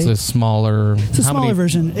Bell is a smaller. It's a smaller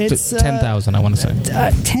version. It's 10,000, I want to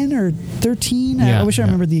say. 10 or 13. I wish I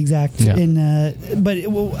remembered the exact.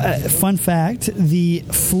 But fun fact: the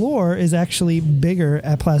floor is actually bigger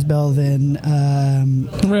at Plas Bell than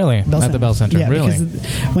really Bell at the Bell Center. Yeah, really,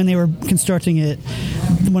 because when they were constructing it,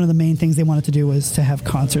 one of the main things they wanted to do was to have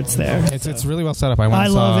concerts there. It's really well set up. I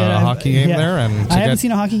love it. A hockey game there, and I haven't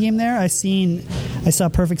seen a hockey game there. I saw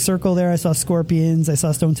Perfect Circle there. I saw Scorpions. I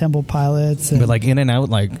saw Stone Temple Pilots. But like in and out,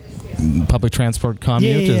 like public transport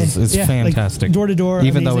commute is fantastic. Like door to door,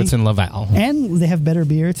 even though it's in Laval. And they have better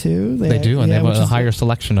beer too. They do, and they have a higher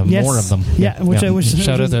selection of more of them. Yeah, which I wish.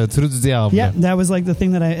 Shout out to Trou du Diable. Yeah, that was like the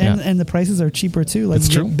thing that and the prices are cheaper too. Like it's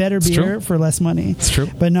true. Better beer for less money. It's true.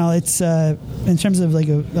 But no, it's in terms of like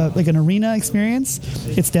an arena experience,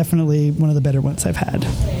 it's definitely one of the better ones I've had.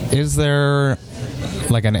 Is there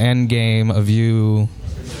like an end game of you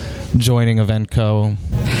joining Evenko?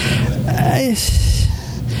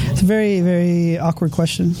 It's a very, very awkward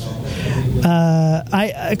question.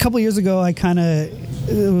 A couple years ago, I kind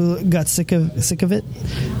of got sick of it.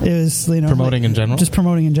 It was promoting in general. Just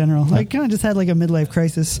promoting in general. Yeah. I kind of just had like a midlife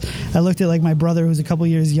crisis. I looked at like my brother, who's a couple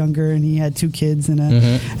years younger, and he had 2 kids and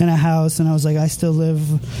a house, and I was like, I still live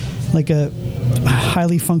like a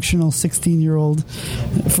highly functional 16-year-old,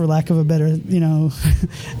 for lack of a better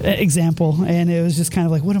example. And it was just kind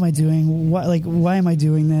of like, what am I doing? Why am I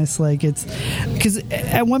doing this? Like, it's because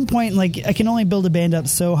at one point, like, I can only build a band up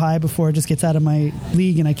so high before it just gets out of my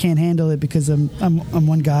league, and I can't handle it because I'm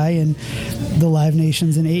one guy, and the Live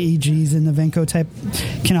Nations and AEGs and the Evenko type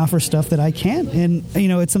can offer stuff that I can't. And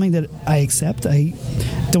it's something that I accept. I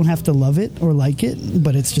don't have to love it or like it,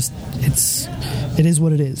 but it is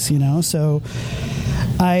what it is, So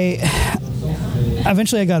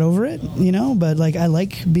eventually I got over it, but like I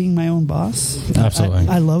like being my own boss. Absolutely.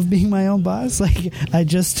 I love being my own boss. Like I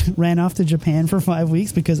just ran off to Japan for 5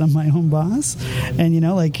 weeks because I'm my own boss. And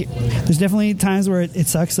like there's definitely times where it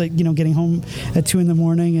sucks, like getting home at 2 a.m.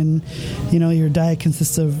 and your diet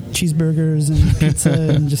consists of cheeseburgers and pizza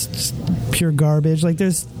and just pure garbage. Like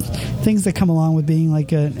there's things that come along with being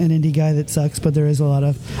like an indie guy that sucks, but there is a lot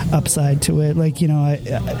of upside to it. Like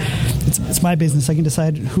it's my business. I can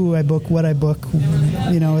decide who I book, what I book.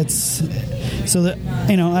 It's so that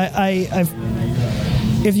I've.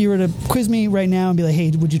 If you were to quiz me right now and be like,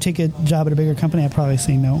 "Hey, would you take a job at a bigger company?" I'd probably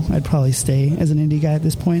say no. I'd probably stay as an indie guy at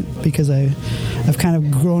this point because I've kind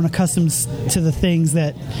of grown accustomed to the things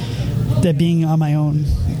that being on my own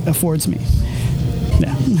affords me.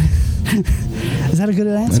 Yeah. Is that a good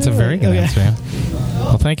answer? It's a very good answer. Yeah.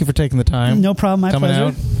 Well, thank you for taking the time. No problem. My coming pleasure.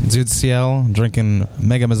 Out, Zuid Ciel, drinking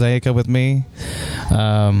Mega Mosaica with me.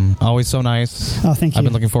 Always so nice. Oh, thank you. I've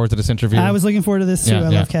been looking forward to this interview. I was looking forward to this too. I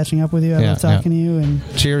love catching up with you. I love talking to you. And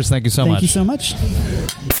cheers. Thank you so much. Thank you so much.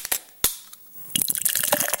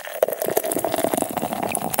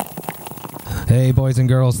 Hey, boys and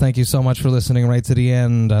girls, thank you so much for listening right to the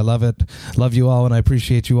end. I love it. Love you all, and I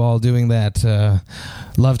appreciate you all doing that.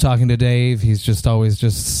 Love talking to Dave. He's just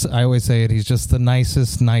always I always say it, he's just the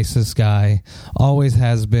nicest guy. Always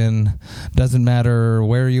has been. Doesn't matter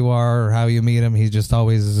where you are or how you meet him. He just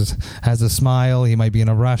always has a smile. He might be in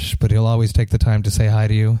a rush, but he'll always take the time to say hi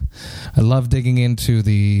to you. I love digging into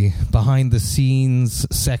the behind-the-scenes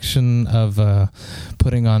section of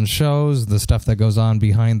putting on shows, the stuff that goes on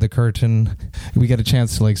behind the curtain. We get a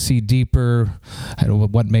chance to see deeper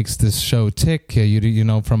what makes this show tick.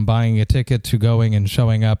 From buying a ticket to going and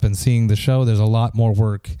showing up and seeing the show, there's a lot more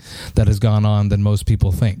work that has gone on than most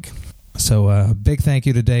people think. So big thank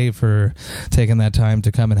you to Dave for taking that time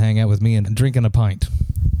to come and hang out with me and drinking a pint.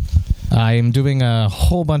 I'm doing a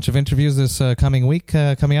whole bunch of interviews this coming week,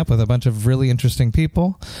 coming up with a bunch of really interesting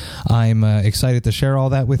people. I'm excited to share all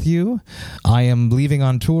that with you. I am leaving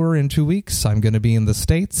on tour in 2 weeks. I'm going to be in the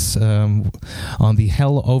States on the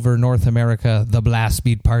Hell Over North America, the Blast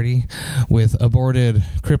Beat Party with Aborted,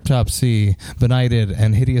 Cryptopsy, Benighted,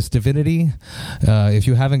 and Hideous Divinity. If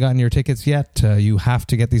you haven't gotten your tickets yet, you have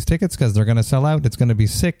to get these tickets because they're going to sell out. It's going to be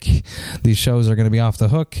sick. These shows are going to be off the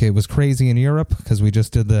hook. It was crazy in Europe because we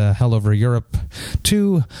just did the Hell Over Europe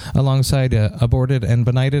 2 alongside Aborted and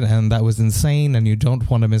Benighted, and that was insane, and you don't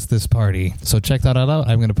want to miss this party. So check that out.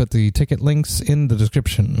 I'm going to put the ticket links in the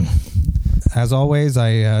description. As always,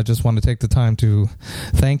 I just want to take the time to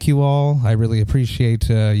thank you all. I really appreciate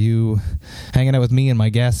you hanging out with me and my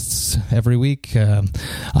guests every week.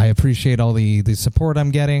 I appreciate all the support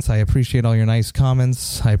I'm getting. I appreciate all your nice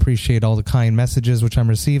comments. I appreciate all the kind messages which I'm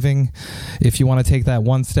receiving. If you want to take that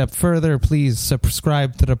one step further, please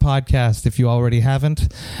subscribe to the podcast if you already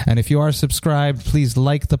haven't. And if you are subscribed, please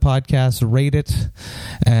like the podcast, rate it,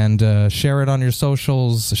 and share it on your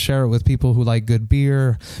socials. Share it with people who like good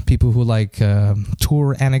beer, people who like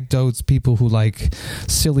tour anecdotes, people who like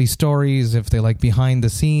silly stories, if they like behind the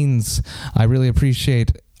scenes. I really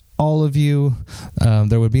appreciate all of you.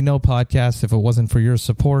 There would be no podcast if it wasn't for your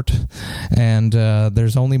support, and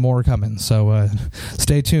there's only more coming. So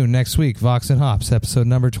stay tuned. Next week, Vox and Hops, episode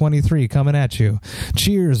number 23, coming at you.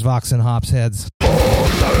 Cheers, Vox and Hops heads.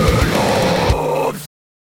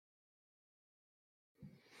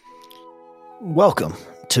 Welcome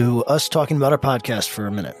to us talking about our podcast for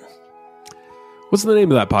a minute. What's the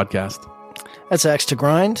name of that podcast? That's Axe to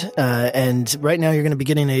Grind, and right now you're going to be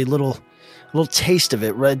getting a little taste of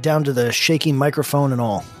it, right down to the shaky microphone and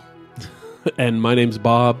all. And my name's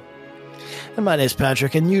Bob. And my name's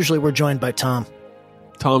Patrick, and usually we're joined by Tom.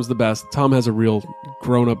 Tom's the best. Tom has a real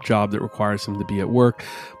grown-up job that requires him to be at work,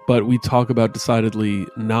 but we talk about decidedly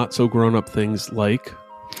not so grown-up things like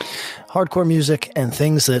hardcore music and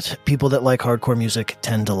things that people that like hardcore music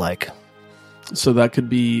tend to like. So that could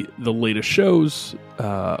be the latest shows,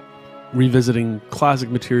 revisiting classic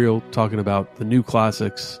material, talking about the new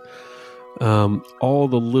classics, all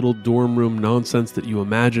the little dorm room nonsense that you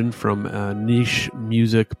imagine from niche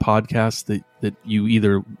music podcasts that you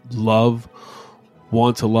either love,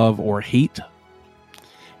 want to love, or hate.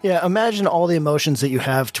 Yeah, imagine all the emotions that you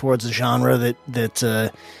have towards a genre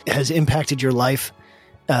that has impacted your life,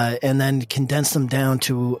 and then condense them down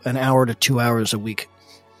to an hour to 2 hours a week.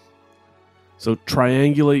 So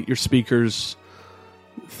triangulate your speakers,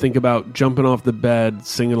 think about jumping off the bed,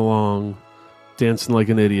 singing along, dancing like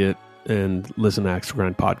an idiot, and listen to Axe to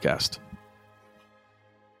Grind podcast.